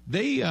my –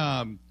 they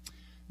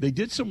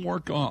did some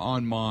work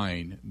on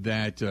mine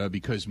that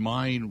because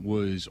mine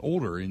was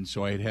older, and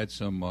so I had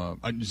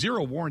some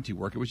zero warranty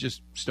work. It was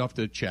just stuff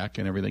to check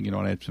and everything, and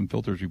I had some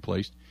filters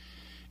replaced.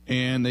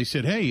 And they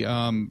said, hey,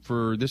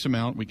 for this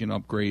amount, we can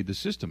upgrade the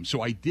system.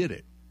 So I did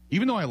it.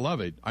 Even though I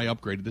love it, I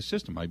upgraded the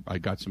system. I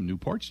got some new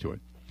parts to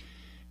it.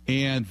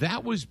 And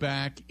that was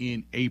back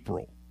in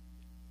April.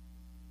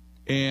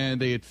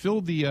 And they had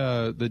filled the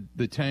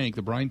tank,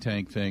 the brine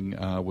tank thing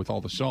with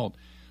all the salt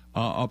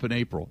up in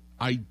April.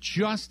 I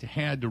just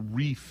had to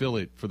refill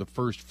it for the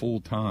first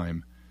full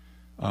time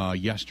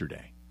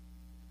yesterday.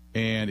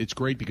 And it's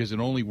great because it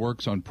only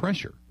works on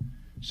pressure.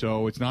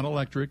 So it's not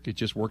electric. It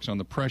just works on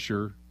the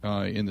pressure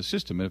in the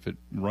system. If it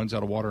runs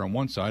out of water on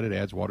one side, it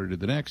adds water to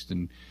the next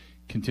and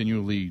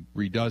continually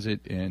redoes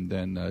it, and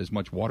then as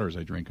much water as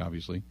I drink,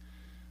 obviously.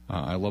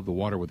 I love the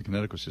water with the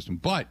Connecticut system.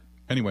 But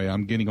anyway,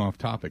 I'm getting off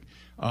topic.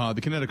 The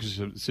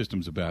Connecticut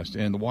system's the best,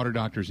 and the Water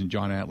Doctors and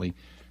John Atlee,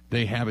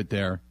 they have it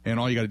there. And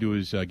all you got to do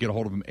is get a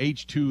hold of them,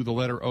 H2, the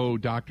letter O,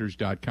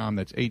 doctors.com.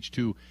 That's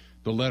H2,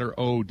 the letter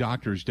O,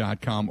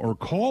 doctors.com, or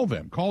call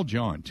them. Call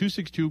John,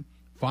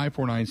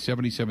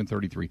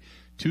 262-549-7733,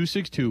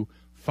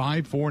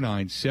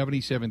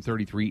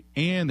 262-549-7733,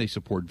 and they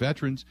support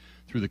veterans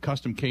through the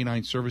Custom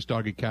Canine Service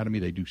Dog Academy.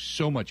 They do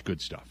so much good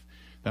stuff.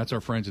 That's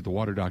our friends at the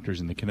Water Doctors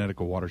and the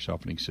Connecticut Water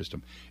Softening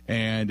System.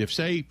 And if,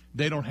 say,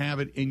 they don't have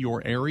it in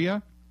your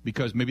area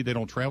because maybe they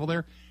don't travel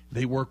there,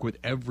 they work with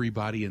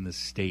everybody in the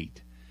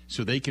state.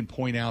 So they can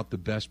point out the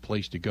best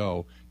place to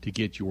go to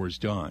get yours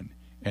done.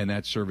 And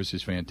that service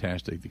is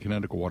fantastic. The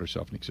Connecticut Water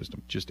Softening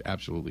System, just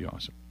absolutely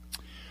awesome.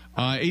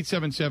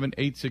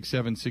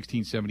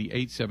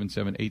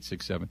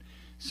 877-867-1670,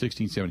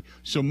 877-867-1670.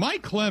 So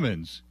Mike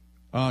Clemens,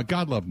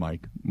 God love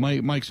Mike.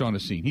 Mike's on the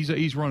scene.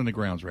 He's running the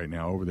grounds right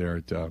now over there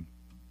at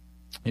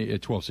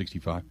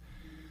 1265.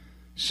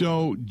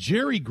 So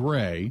Jerry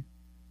Gray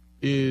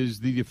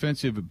is the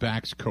defensive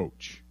backs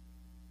coach,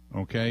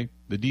 okay,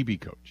 the DB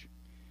coach.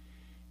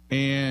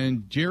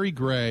 And Jerry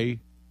Gray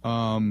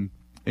and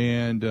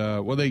And,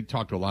 they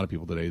talked to a lot of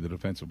people today. The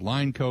defensive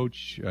line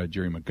coach,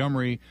 Jerry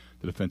Montgomery,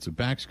 the defensive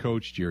backs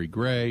coach, Jerry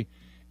Gray,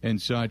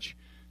 and such.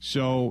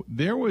 So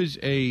there was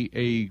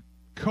a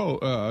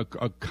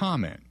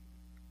comment.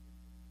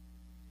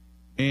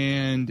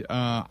 And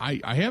I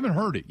haven't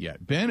heard it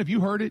yet. Ben, have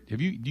you heard it?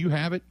 Do you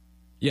have it?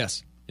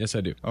 Yes. Yes,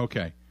 I do.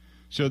 Okay.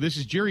 So this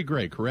is Jerry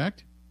Gray,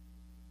 correct?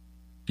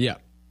 Yeah.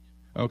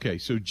 Okay.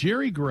 So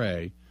Jerry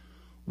Gray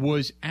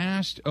was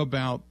asked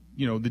about,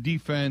 the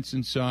defense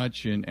and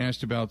such, and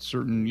asked about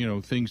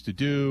certain, things to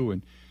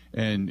do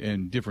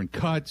and different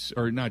cuts,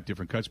 or not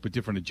different cuts, but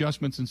different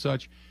adjustments and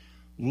such.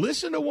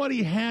 Listen to what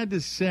he had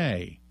to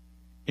say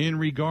in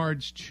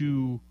regards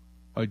to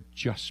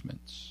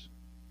adjustments.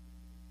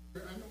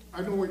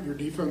 I know what your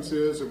defense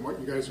is and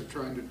what you guys are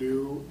trying to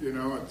do.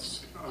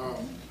 It's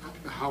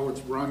how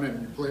it's run,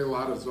 and you play a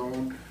lot of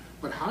zone.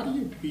 But how do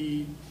you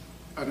be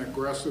an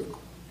aggressive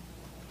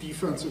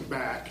defensive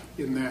back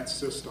in that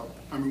system?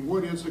 I mean,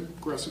 what is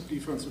aggressive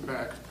defensive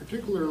back,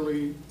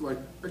 particularly like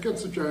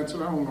against the Giants?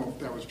 And I don't know if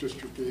that was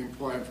just your game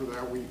plan for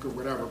that week or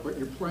whatever, but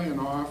you're playing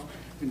off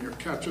and you're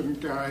catching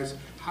guys.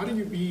 How do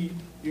you be,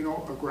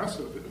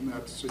 aggressive in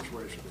that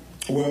situation?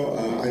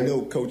 Well, I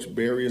know Coach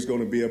Barry is going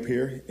to be up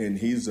here, and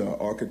he's an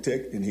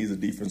architect, and he's a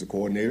defensive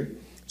coordinator.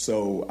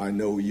 So I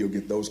know you'll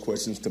get those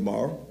questions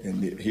tomorrow,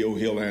 and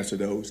he'll answer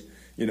those,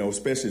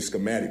 especially the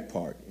schematic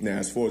part. Now,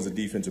 as far as the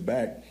defensive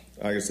back,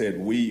 like I said,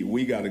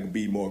 we got to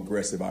be more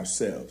aggressive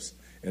ourselves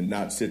and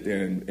not sit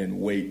there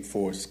and wait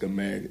for a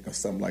schematic or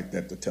something like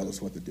that to tell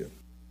us what to do.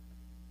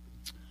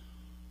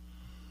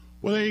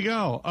 Well, there you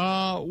go.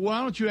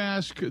 Why don't you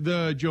ask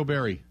the Joe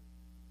Barry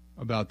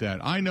about that?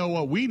 I know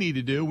what we need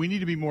to do. We need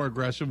to be more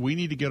aggressive. We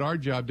need to get our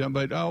job done.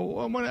 But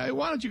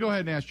why don't you go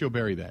ahead and ask Joe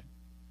Barry that?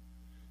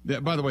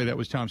 By the way, that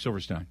was Tom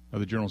Silverstein of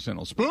the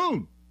Journal-Sentinel.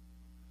 Spoon!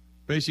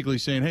 Basically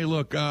saying, hey,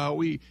 look,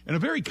 we, in a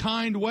very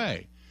kind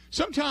way.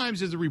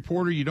 Sometimes as a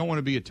reporter, you don't want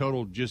to be a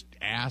total just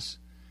ass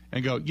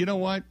and go, you know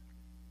what?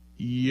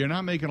 You're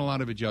not making a lot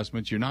of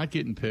adjustments. You're not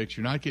getting picks.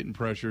 You're not getting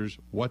pressures.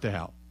 What the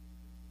hell?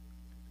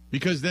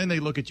 Because then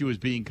they look at you as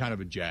being kind of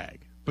a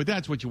jag. But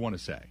that's what you want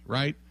to say,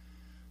 right?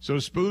 So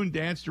Spoon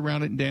danced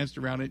around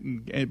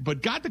it,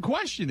 but got the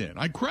question in.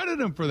 I credit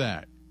him for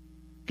that.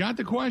 Got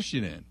the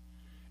question in.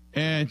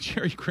 And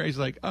Jerry Gray's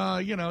like,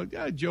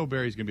 Joe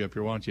Barry's going to be up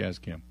here. Why don't you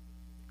ask him?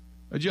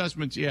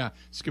 Adjustments, yeah.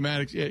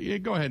 Schematics, yeah,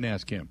 go ahead and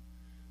ask him.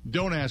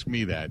 Don't ask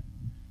me that.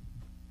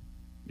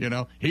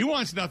 He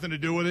wants nothing to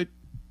do with it.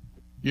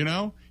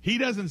 He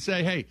doesn't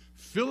say, hey,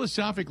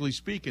 philosophically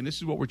speaking, this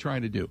is what we're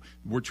trying to do.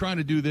 We're trying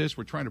to do this.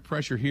 We're trying to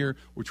pressure here.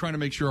 We're trying to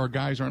make sure our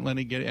guys aren't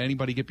letting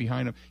anybody get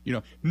behind them.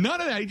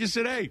 None of that. He just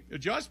said, hey,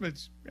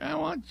 adjustments. Why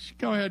don't you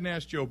go ahead and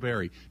ask Joe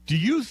Barry. Do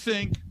you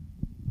think,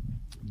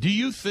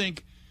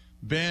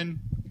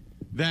 Ben,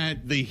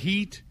 that the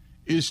heat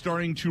is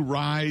starting to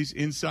rise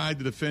inside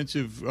the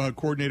defensive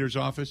coordinator's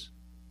office?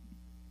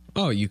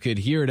 Oh, you could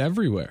hear it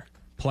everywhere.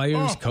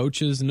 Players,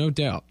 coaches, no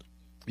doubt.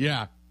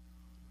 Yeah.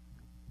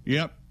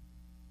 Yep.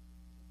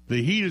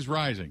 The heat is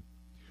rising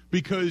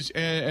because,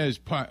 as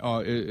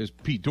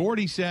Pete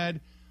Dougherty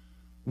said,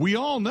 we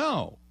all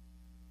know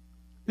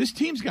this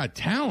team's got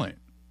talent.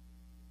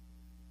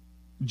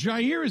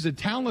 Jair is a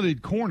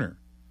talented corner.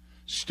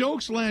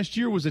 Stokes last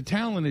year was a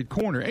talented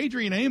corner.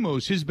 Adrian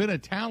Amos has been a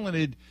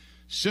talented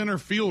center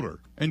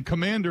fielder and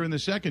commander in the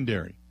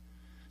secondary.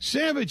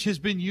 Savage has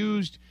been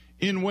used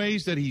in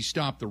ways that he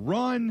stopped the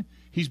run.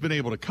 He's been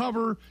able to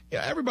cover.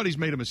 Yeah, everybody's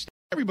made a mistake.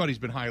 Everybody's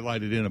been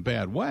highlighted in a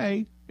bad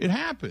way. It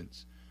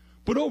happens.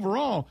 But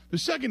overall, the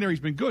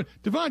secondary's been good.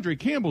 Devondre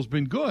Campbell's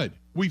been good.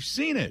 We've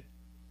seen it.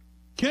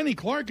 Kenny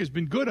Clark has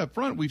been good up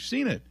front. We've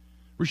seen it.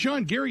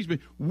 Rashawn Gary's been.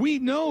 We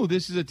know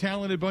this is a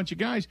talented bunch of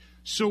guys.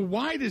 So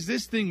why does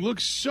this thing look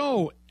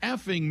so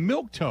effing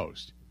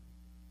milquetoast?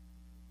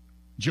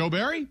 Joe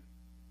Barry?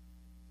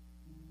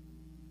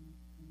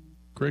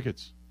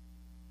 Crickets.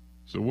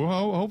 So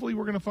hopefully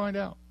we're going to find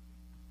out.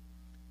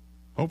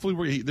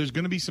 Hopefully there's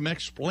going to be some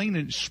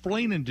explaining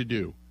to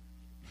do.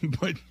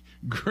 But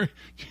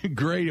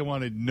Gray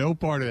wanted no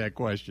part of that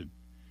question.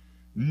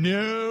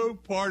 No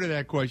part of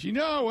that question.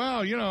 Hey,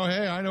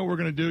 I know what we're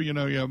going to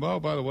do,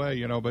 by the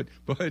way,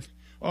 but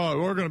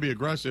we're going to be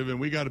aggressive, and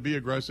we got to be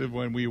aggressive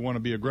when we want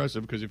to be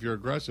aggressive, because if you're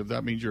aggressive,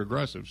 that means you're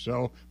aggressive.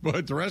 So,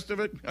 but the rest of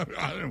it,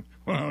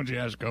 why don't you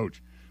ask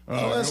Coach?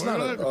 That's not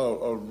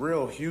a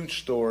real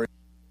huge story.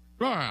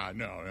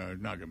 No,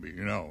 it's not going to be,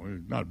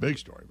 it's not a big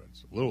story, but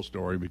it's a little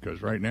story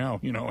because right now,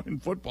 in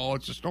football,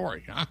 it's a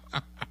story.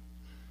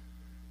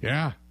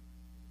 Yeah.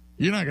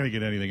 You're not going to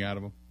get anything out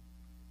of them.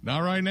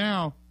 Not right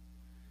now.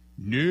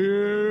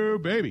 No,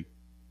 baby.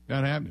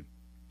 Not happening.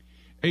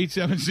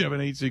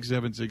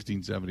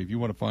 877-867-1670. If you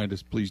want to find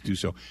us, please do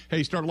so.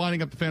 Hey, start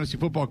lining up the fantasy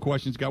football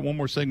questions. Got one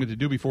more segment to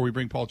do before we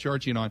bring Paul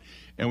Charchian on,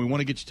 and we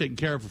want to get you taken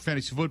care of for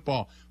fantasy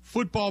football.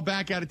 Football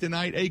back at it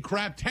tonight. A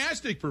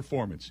craptastic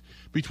performance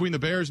between the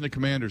Bears and the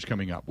Commanders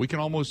coming up. We can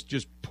almost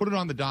just put it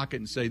on the docket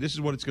and say this is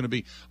what it's going to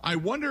be. I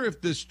wonder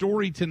if the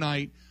story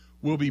tonight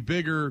will be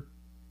bigger.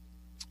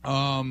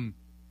 Al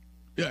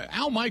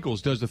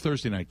Michaels does the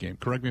Thursday night game.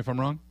 Correct me if I'm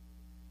wrong.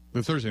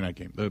 The Thursday night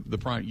game, the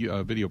Prime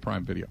Video,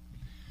 Prime Video.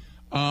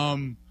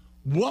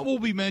 What will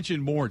be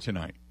mentioned more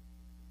tonight?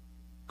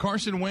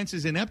 Carson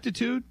Wentz's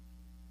ineptitude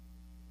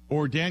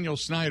or Daniel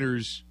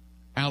Snyder's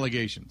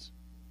allegations?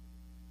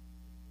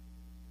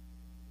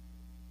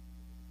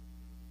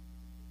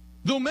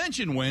 They'll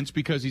mention Wentz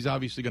because he's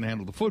obviously going to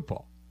handle the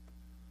football.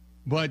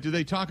 But do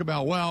they talk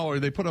about, well, or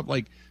they put up,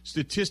 like,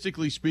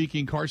 statistically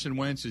speaking, Carson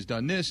Wentz has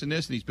done this and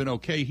this, and he's been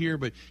okay here,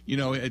 but, you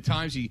know, at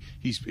times he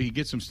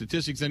gets some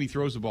statistics, then he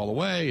throws the ball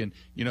away. And,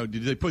 you know,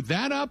 did they put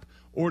that up,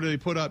 or do they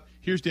put up,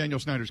 here's Daniel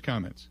Snyder's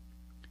comments,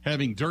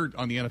 having dirt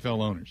on the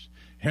NFL owners,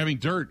 having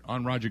dirt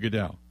on Roger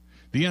Goodell.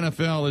 The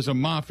NFL is a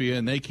mafia,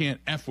 and they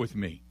can't F with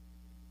me.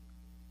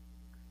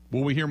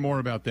 Will we hear more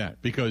about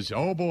that? Because,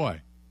 oh,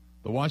 boy,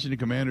 the Washington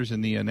Commanders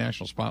in the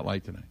national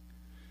spotlight tonight.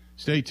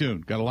 Stay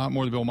tuned. Got a lot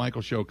more of the Bill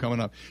Michaels Show coming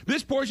up.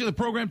 This portion of the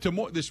program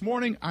this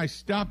morning, I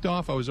stopped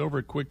off. I was over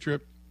at Quick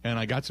Trip, and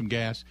I got some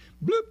gas.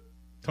 Bloop.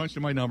 Punched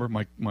in my number,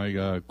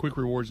 my Quick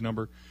Rewards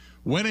number.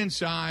 Went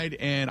inside,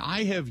 and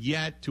I have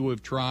yet to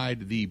have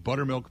tried the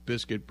buttermilk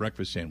biscuit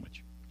breakfast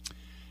sandwich.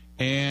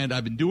 And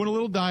I've been doing a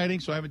little dieting,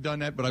 so I haven't done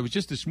that. But I was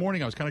just this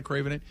morning, I was kind of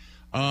craving it.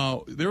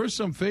 There are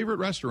some favorite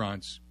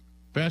restaurants,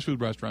 fast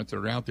food restaurants that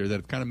are out there that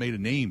have kind of made a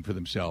name for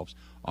themselves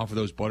off of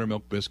those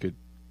buttermilk biscuit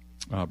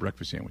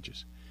breakfast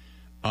sandwiches.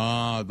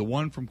 The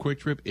one from Quick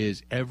Trip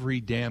is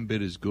every damn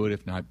bit as good,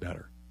 if not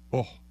better.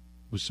 Oh,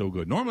 it was so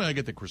good. Normally I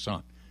get the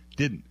croissant.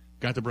 Didn't.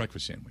 Got the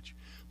breakfast sandwich.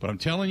 But I'm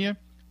telling you,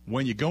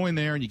 when you go in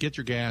there and you get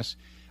your gas,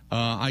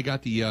 I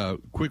got the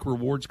Quick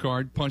Rewards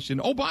card punched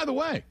in. Oh, by the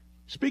way,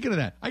 speaking of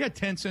that, I got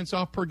 10 cents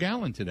off per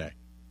gallon today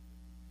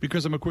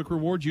because I'm a Quick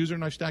Rewards user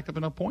and I stacked up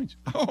enough points.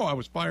 Oh, I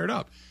was fired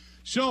up.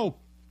 So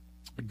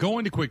go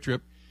into Quick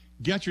Trip.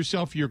 Get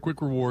yourself your Quick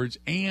Rewards,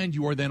 and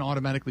you are then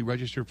automatically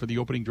registered for the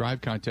opening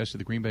drive contest of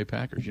the Green Bay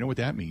Packers. You know what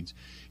that means?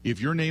 If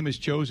your name is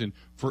chosen,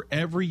 for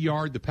every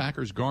yard the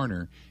Packers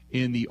garner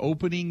in the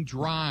opening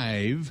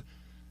drive,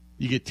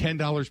 you get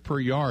 $10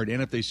 per yard.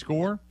 And if they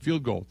score,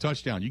 field goal,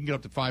 touchdown, you can get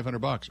up to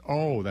 $500.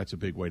 Oh, that's a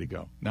big way to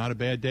go. Not a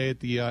bad day at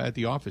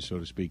the office, so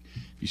to speak,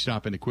 if you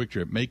stop into Quick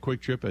Trip. Make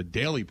Quick Trip a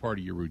daily part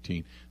of your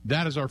routine.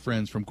 That is our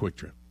friends from Quick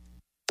Trip.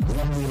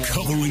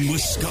 Covering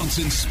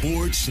Wisconsin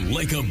sports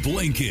like a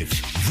blanket.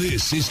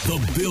 This is the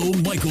Bill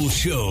Michaels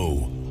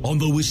Show on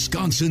the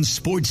Wisconsin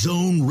Sports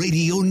Zone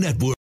Radio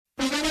Network.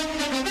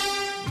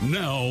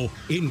 Now,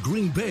 in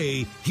Green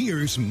Bay,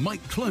 here's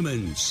Mike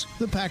Clemens.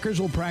 The Packers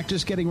will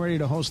practice getting ready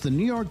to host the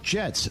New York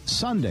Jets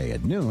Sunday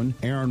at noon.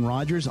 Aaron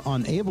Rodgers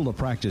unable to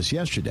practice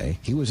yesterday.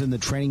 He was in the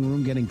training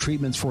room getting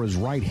treatments for his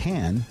right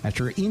hand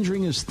after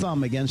injuring his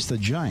thumb against the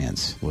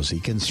Giants. Was he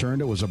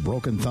concerned it was a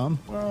broken thumb?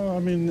 Well, I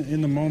mean,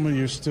 in the moment,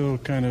 you're still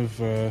kind of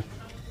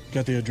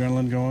got the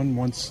adrenaline going.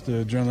 Once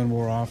the adrenaline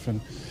wore off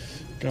and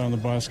got on the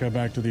bus, got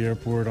back to the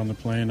airport on the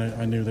plane,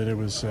 I knew that it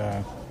was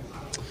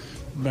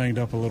banged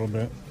up a little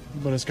bit.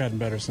 But it's gotten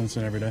better since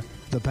then every day.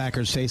 The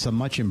Packers face a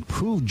much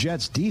improved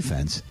Jets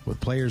defense with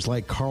players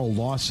like Carl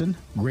Lawson,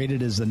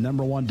 graded as the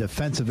 #1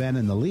 defensive end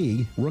in the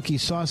league, rookie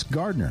Sauce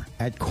Gardner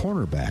at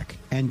cornerback,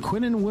 and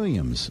Quinnen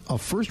Williams, a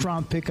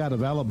first-round pick out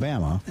of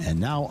Alabama, and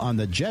now on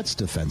the Jets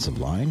defensive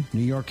line.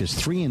 New York is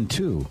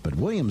 3-2, but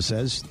Williams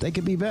says they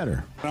could be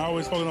better. I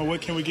always focus on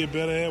what can we get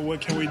better at,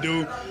 what can we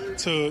do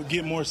to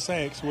get more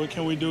sacks, what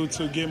can we do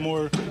to get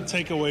more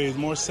takeaways,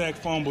 more sack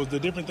fumbles, the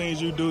different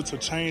things you do to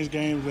change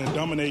games and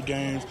dominate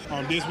games.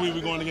 This week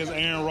we're going against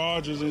Aaron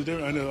Rodgers and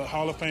a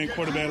Hall of Fame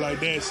quarterback like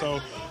that. So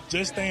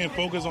just staying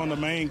focused on the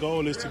main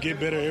goal is to get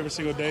better every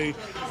single day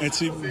and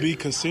to be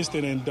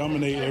consistent and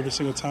dominate every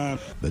single time.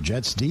 The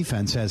Jets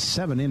defense has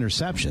 7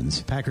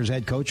 interceptions. Packers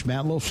head coach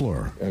Matt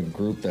LaFleur. A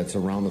group that's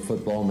around the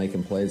football,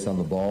 making plays on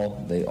the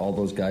ball. All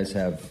those guys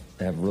have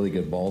really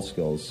good ball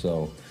skills.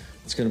 So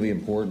it's going to be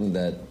important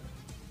that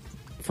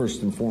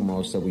first and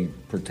foremost that we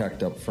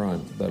protect up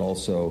front, but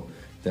also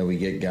that we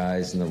get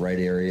guys in the right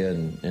area,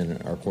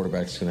 and our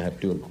quarterback's going to have to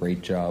do a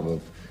great job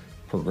of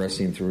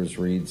progressing through his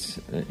reads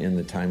in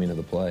the timing of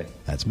the play.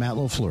 That's Matt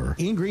LaFleur.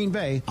 In Green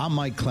Bay, I'm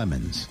Mike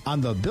Clemens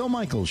on The Bill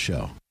Michaels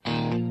Show.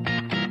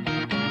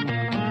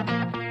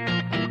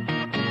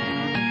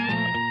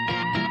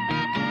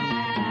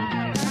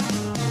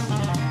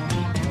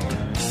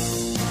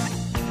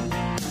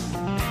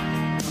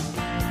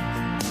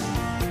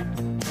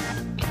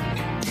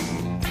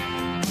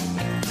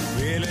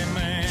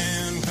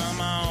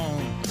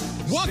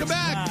 Welcome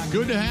back.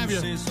 Good to have you.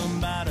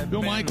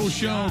 Bill Michaels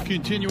Show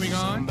continuing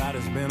on. This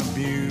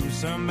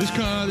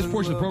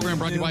portion of the program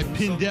brought to you by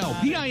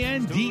Pindel.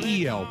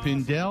 P-I-N-D-E-L.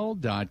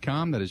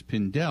 Pindel.com. That is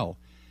Pindel.com.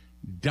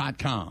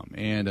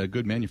 And a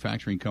good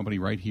manufacturing company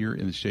right here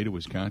in the state of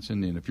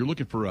Wisconsin. And if you're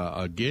looking for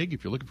a gig,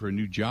 if you're looking for a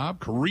new job,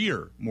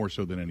 career more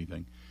so than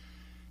anything,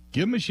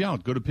 give them a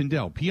shout. Go to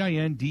Pindel.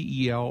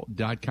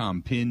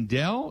 Pindel.com.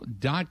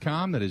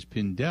 Pindel.com. That is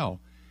Pindel.com.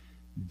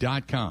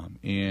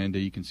 And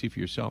you can see for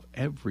yourself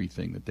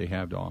everything that they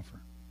have to offer.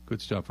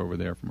 Good stuff over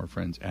there from our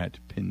friends at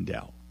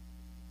Pindel.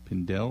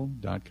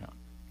 Pindel.com.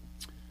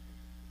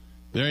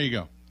 There you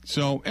go.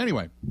 So,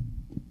 anyway,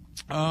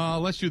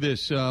 let's do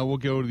this. We'll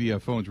go to the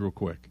phones real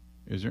quick.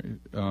 Is there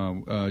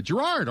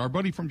Gerard, our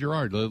buddy from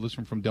Gerard,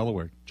 listen from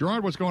Delaware.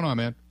 Gerard, what's going on,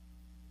 man?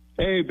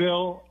 Hey,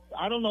 Bill.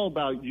 I don't know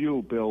about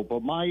you, Bill,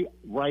 but my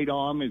right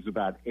arm is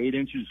about 8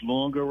 inches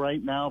longer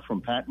right now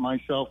from patting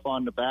myself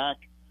on the back,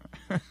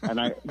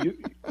 and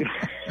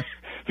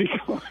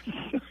because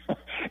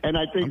and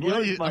I think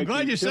I'm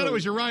glad you said it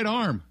was your right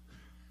arm.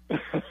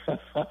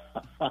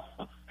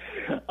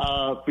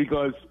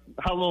 Because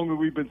how long have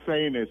we been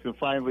saying this, and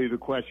finally the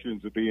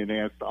questions are being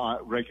asked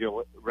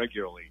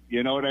regularly.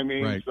 You know what I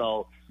mean? Right.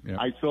 So yeah.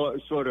 I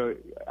sort of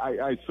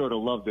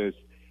love this.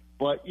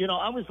 But,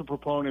 I was a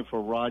proponent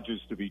for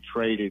Rodgers to be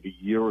traded a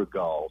year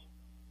ago,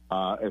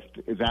 if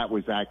that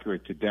was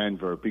accurate, to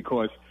Denver,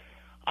 because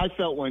I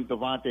felt when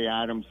Davante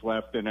Adams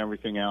left and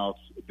everything else,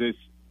 the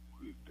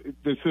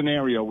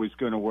scenario was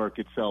going to work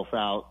itself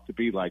out to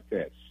be like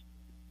this.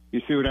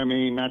 You see what I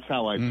mean? That's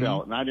how I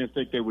felt. And I didn't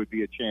think they would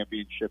be a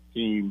championship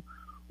team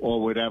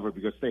or whatever,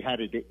 because they had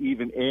to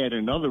even add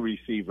another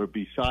receiver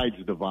besides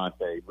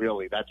Davante.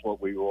 Really, that's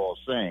what we were all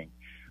saying.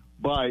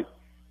 But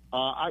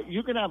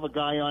you can have a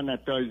guy on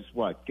that does,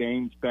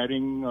 games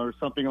betting or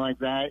something like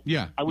that?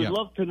 Yeah. I would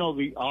love to know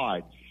the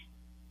odds,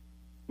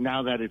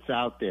 now that it's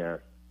out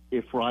there,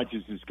 if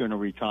Rodgers is going to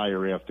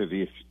retire after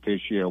this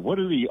year. What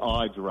are the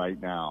odds right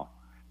now?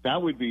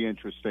 That would be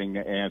interesting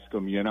to ask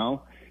him,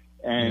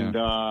 And,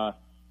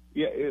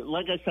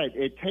 like I said,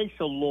 it takes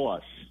a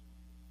loss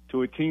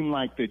to a team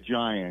like the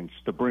Giants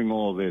to bring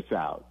all this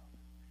out.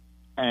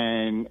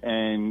 And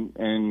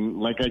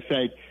like I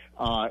said,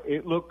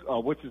 it looked,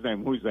 what's his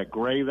name? Who's that?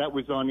 Gray that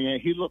was on the air.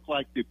 He looked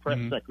like the press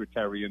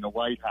secretary in the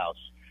White House.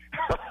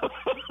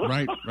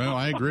 Right. Well,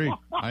 I agree.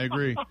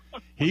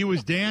 He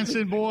was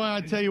dancing, boy.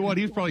 I tell you what,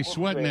 he was probably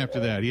sweating after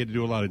that. He had to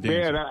do a lot of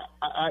dancing. Man,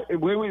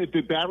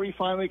 did Barry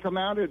finally come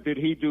out, or did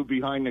he do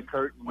behind the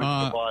curtain? With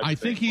I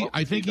think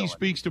he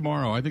speaks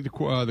tomorrow. I think the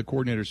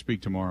coordinators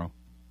speak tomorrow.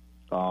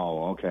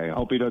 Oh, okay. I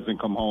hope he doesn't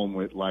come home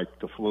with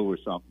the flu or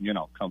something.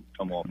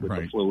 Come off with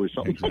the flu or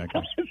something.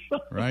 Exactly.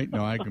 Right?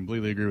 No, I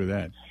completely agree with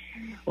that.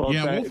 Well,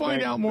 we'll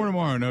find out more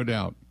tomorrow, no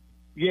doubt.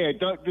 Yeah,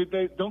 don't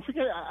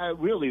forget.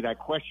 Really, that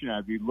question.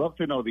 I'd love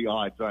to know the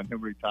odds on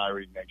him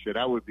retiring next year.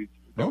 That would be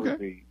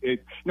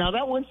it. Now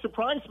that wouldn't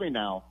surprise me.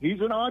 Now he's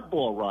an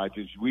oddball,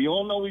 Rodgers. We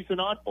all know he's an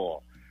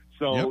oddball.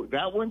 So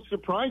that wouldn't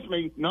surprise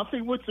me.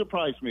 Nothing would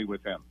surprise me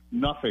with him.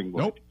 Nothing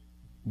would. Nope.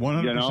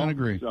 100%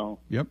 agree. So,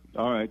 yep.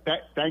 All right.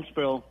 Thanks,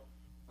 Bill.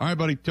 All right,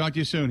 buddy. Talk to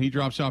you soon. He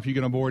drops off. You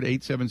get on board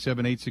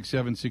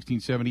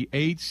 877-867-1670.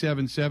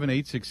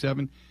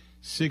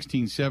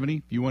 877-867-1670.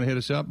 If you want to hit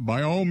us up,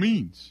 by all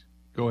means,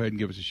 go ahead and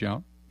give us a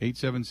shout.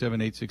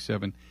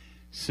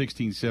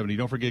 877-867-1670.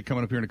 Don't forget,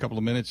 coming up here in a couple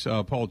of minutes,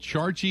 Paul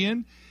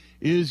Charchian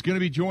is going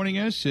to be joining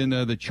us, and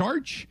the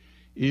Charch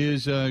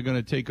is going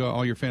to take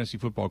all your fantasy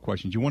football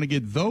questions. You want to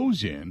get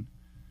those in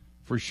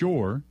for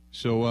sure.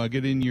 So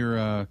get in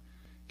your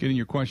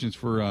questions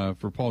for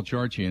Paul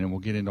Charchian, and we'll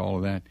get into all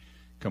of that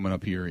coming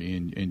up here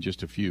in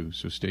just a few.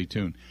 So stay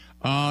tuned.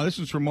 This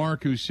one's from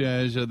Mark, who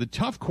says the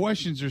tough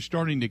questions are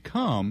starting to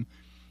come,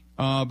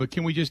 but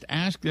can we just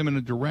ask them in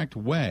a direct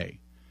way?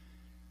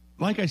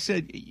 Like I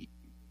said,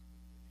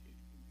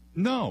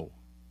 no.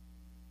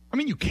 I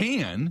mean, you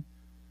can.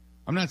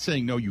 I'm not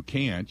saying no, you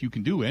can't. You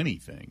can do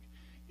anything.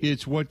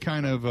 It's what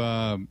kind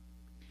of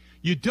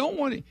you don't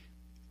want to.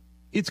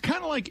 It's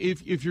kind of like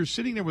if you're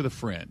sitting there with a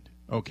friend,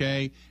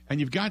 okay,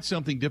 and you've got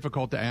something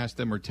difficult to ask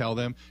them or tell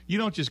them, you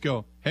don't just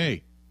go,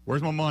 hey,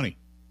 where's my money?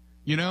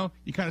 You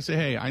kind of say,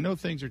 hey, I know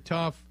things are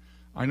tough.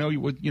 I know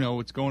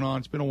what's going on.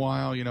 It's been a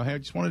while. Hey, I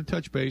just wanted to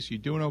touch base. You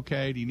doing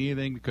okay? Do you need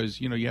anything?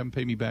 Because, you haven't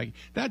paid me back.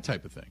 That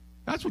type of thing.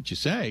 That's what you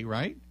say,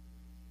 right?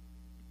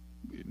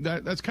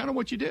 That's kind of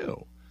what you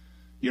do.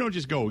 You don't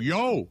just go,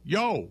 yo,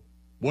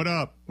 what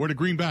up? Where the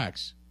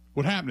greenbacks?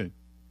 What happening?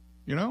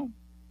 I don't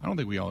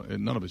think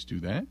none of us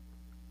do that.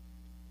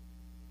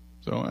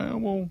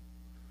 So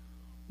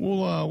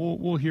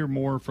we'll hear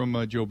more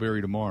from Joe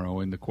Barry tomorrow,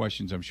 and the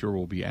questions I'm sure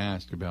will be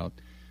asked about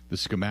the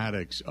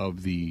schematics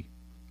of the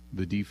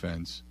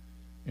defense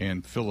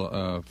and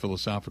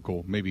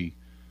philosophical maybe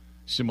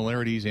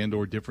similarities and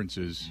or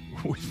differences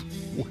with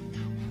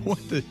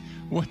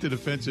what the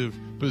defensive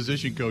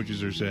position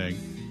coaches are saying.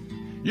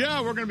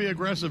 Yeah, we're going to be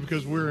aggressive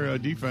because we're a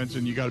defense,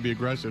 and you got to be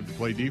aggressive to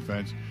play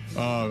defense.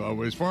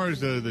 As far as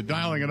the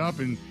dialing it up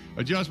and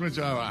adjustments,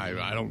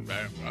 I don't.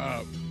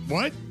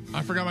 What?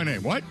 I forgot my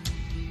name. What?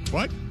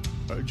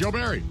 Joe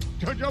Barry.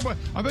 Joe.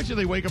 I bet you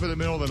they wake up in the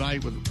middle of the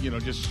night with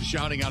just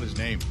shouting out his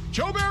name.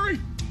 Joe Barry.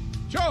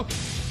 Joe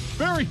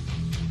Barry.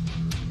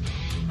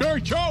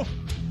 Barry Joe.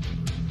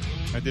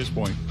 At this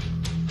point.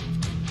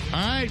 All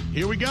right,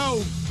 here we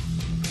go.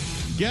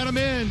 Get him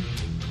in.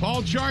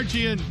 Paul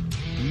Charchian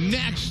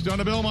next on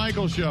the Bill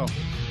Michaels Show.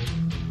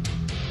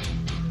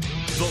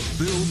 The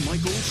Bill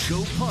Michaels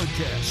Show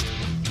podcast.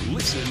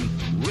 Listen,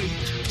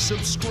 rate,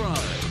 subscribe.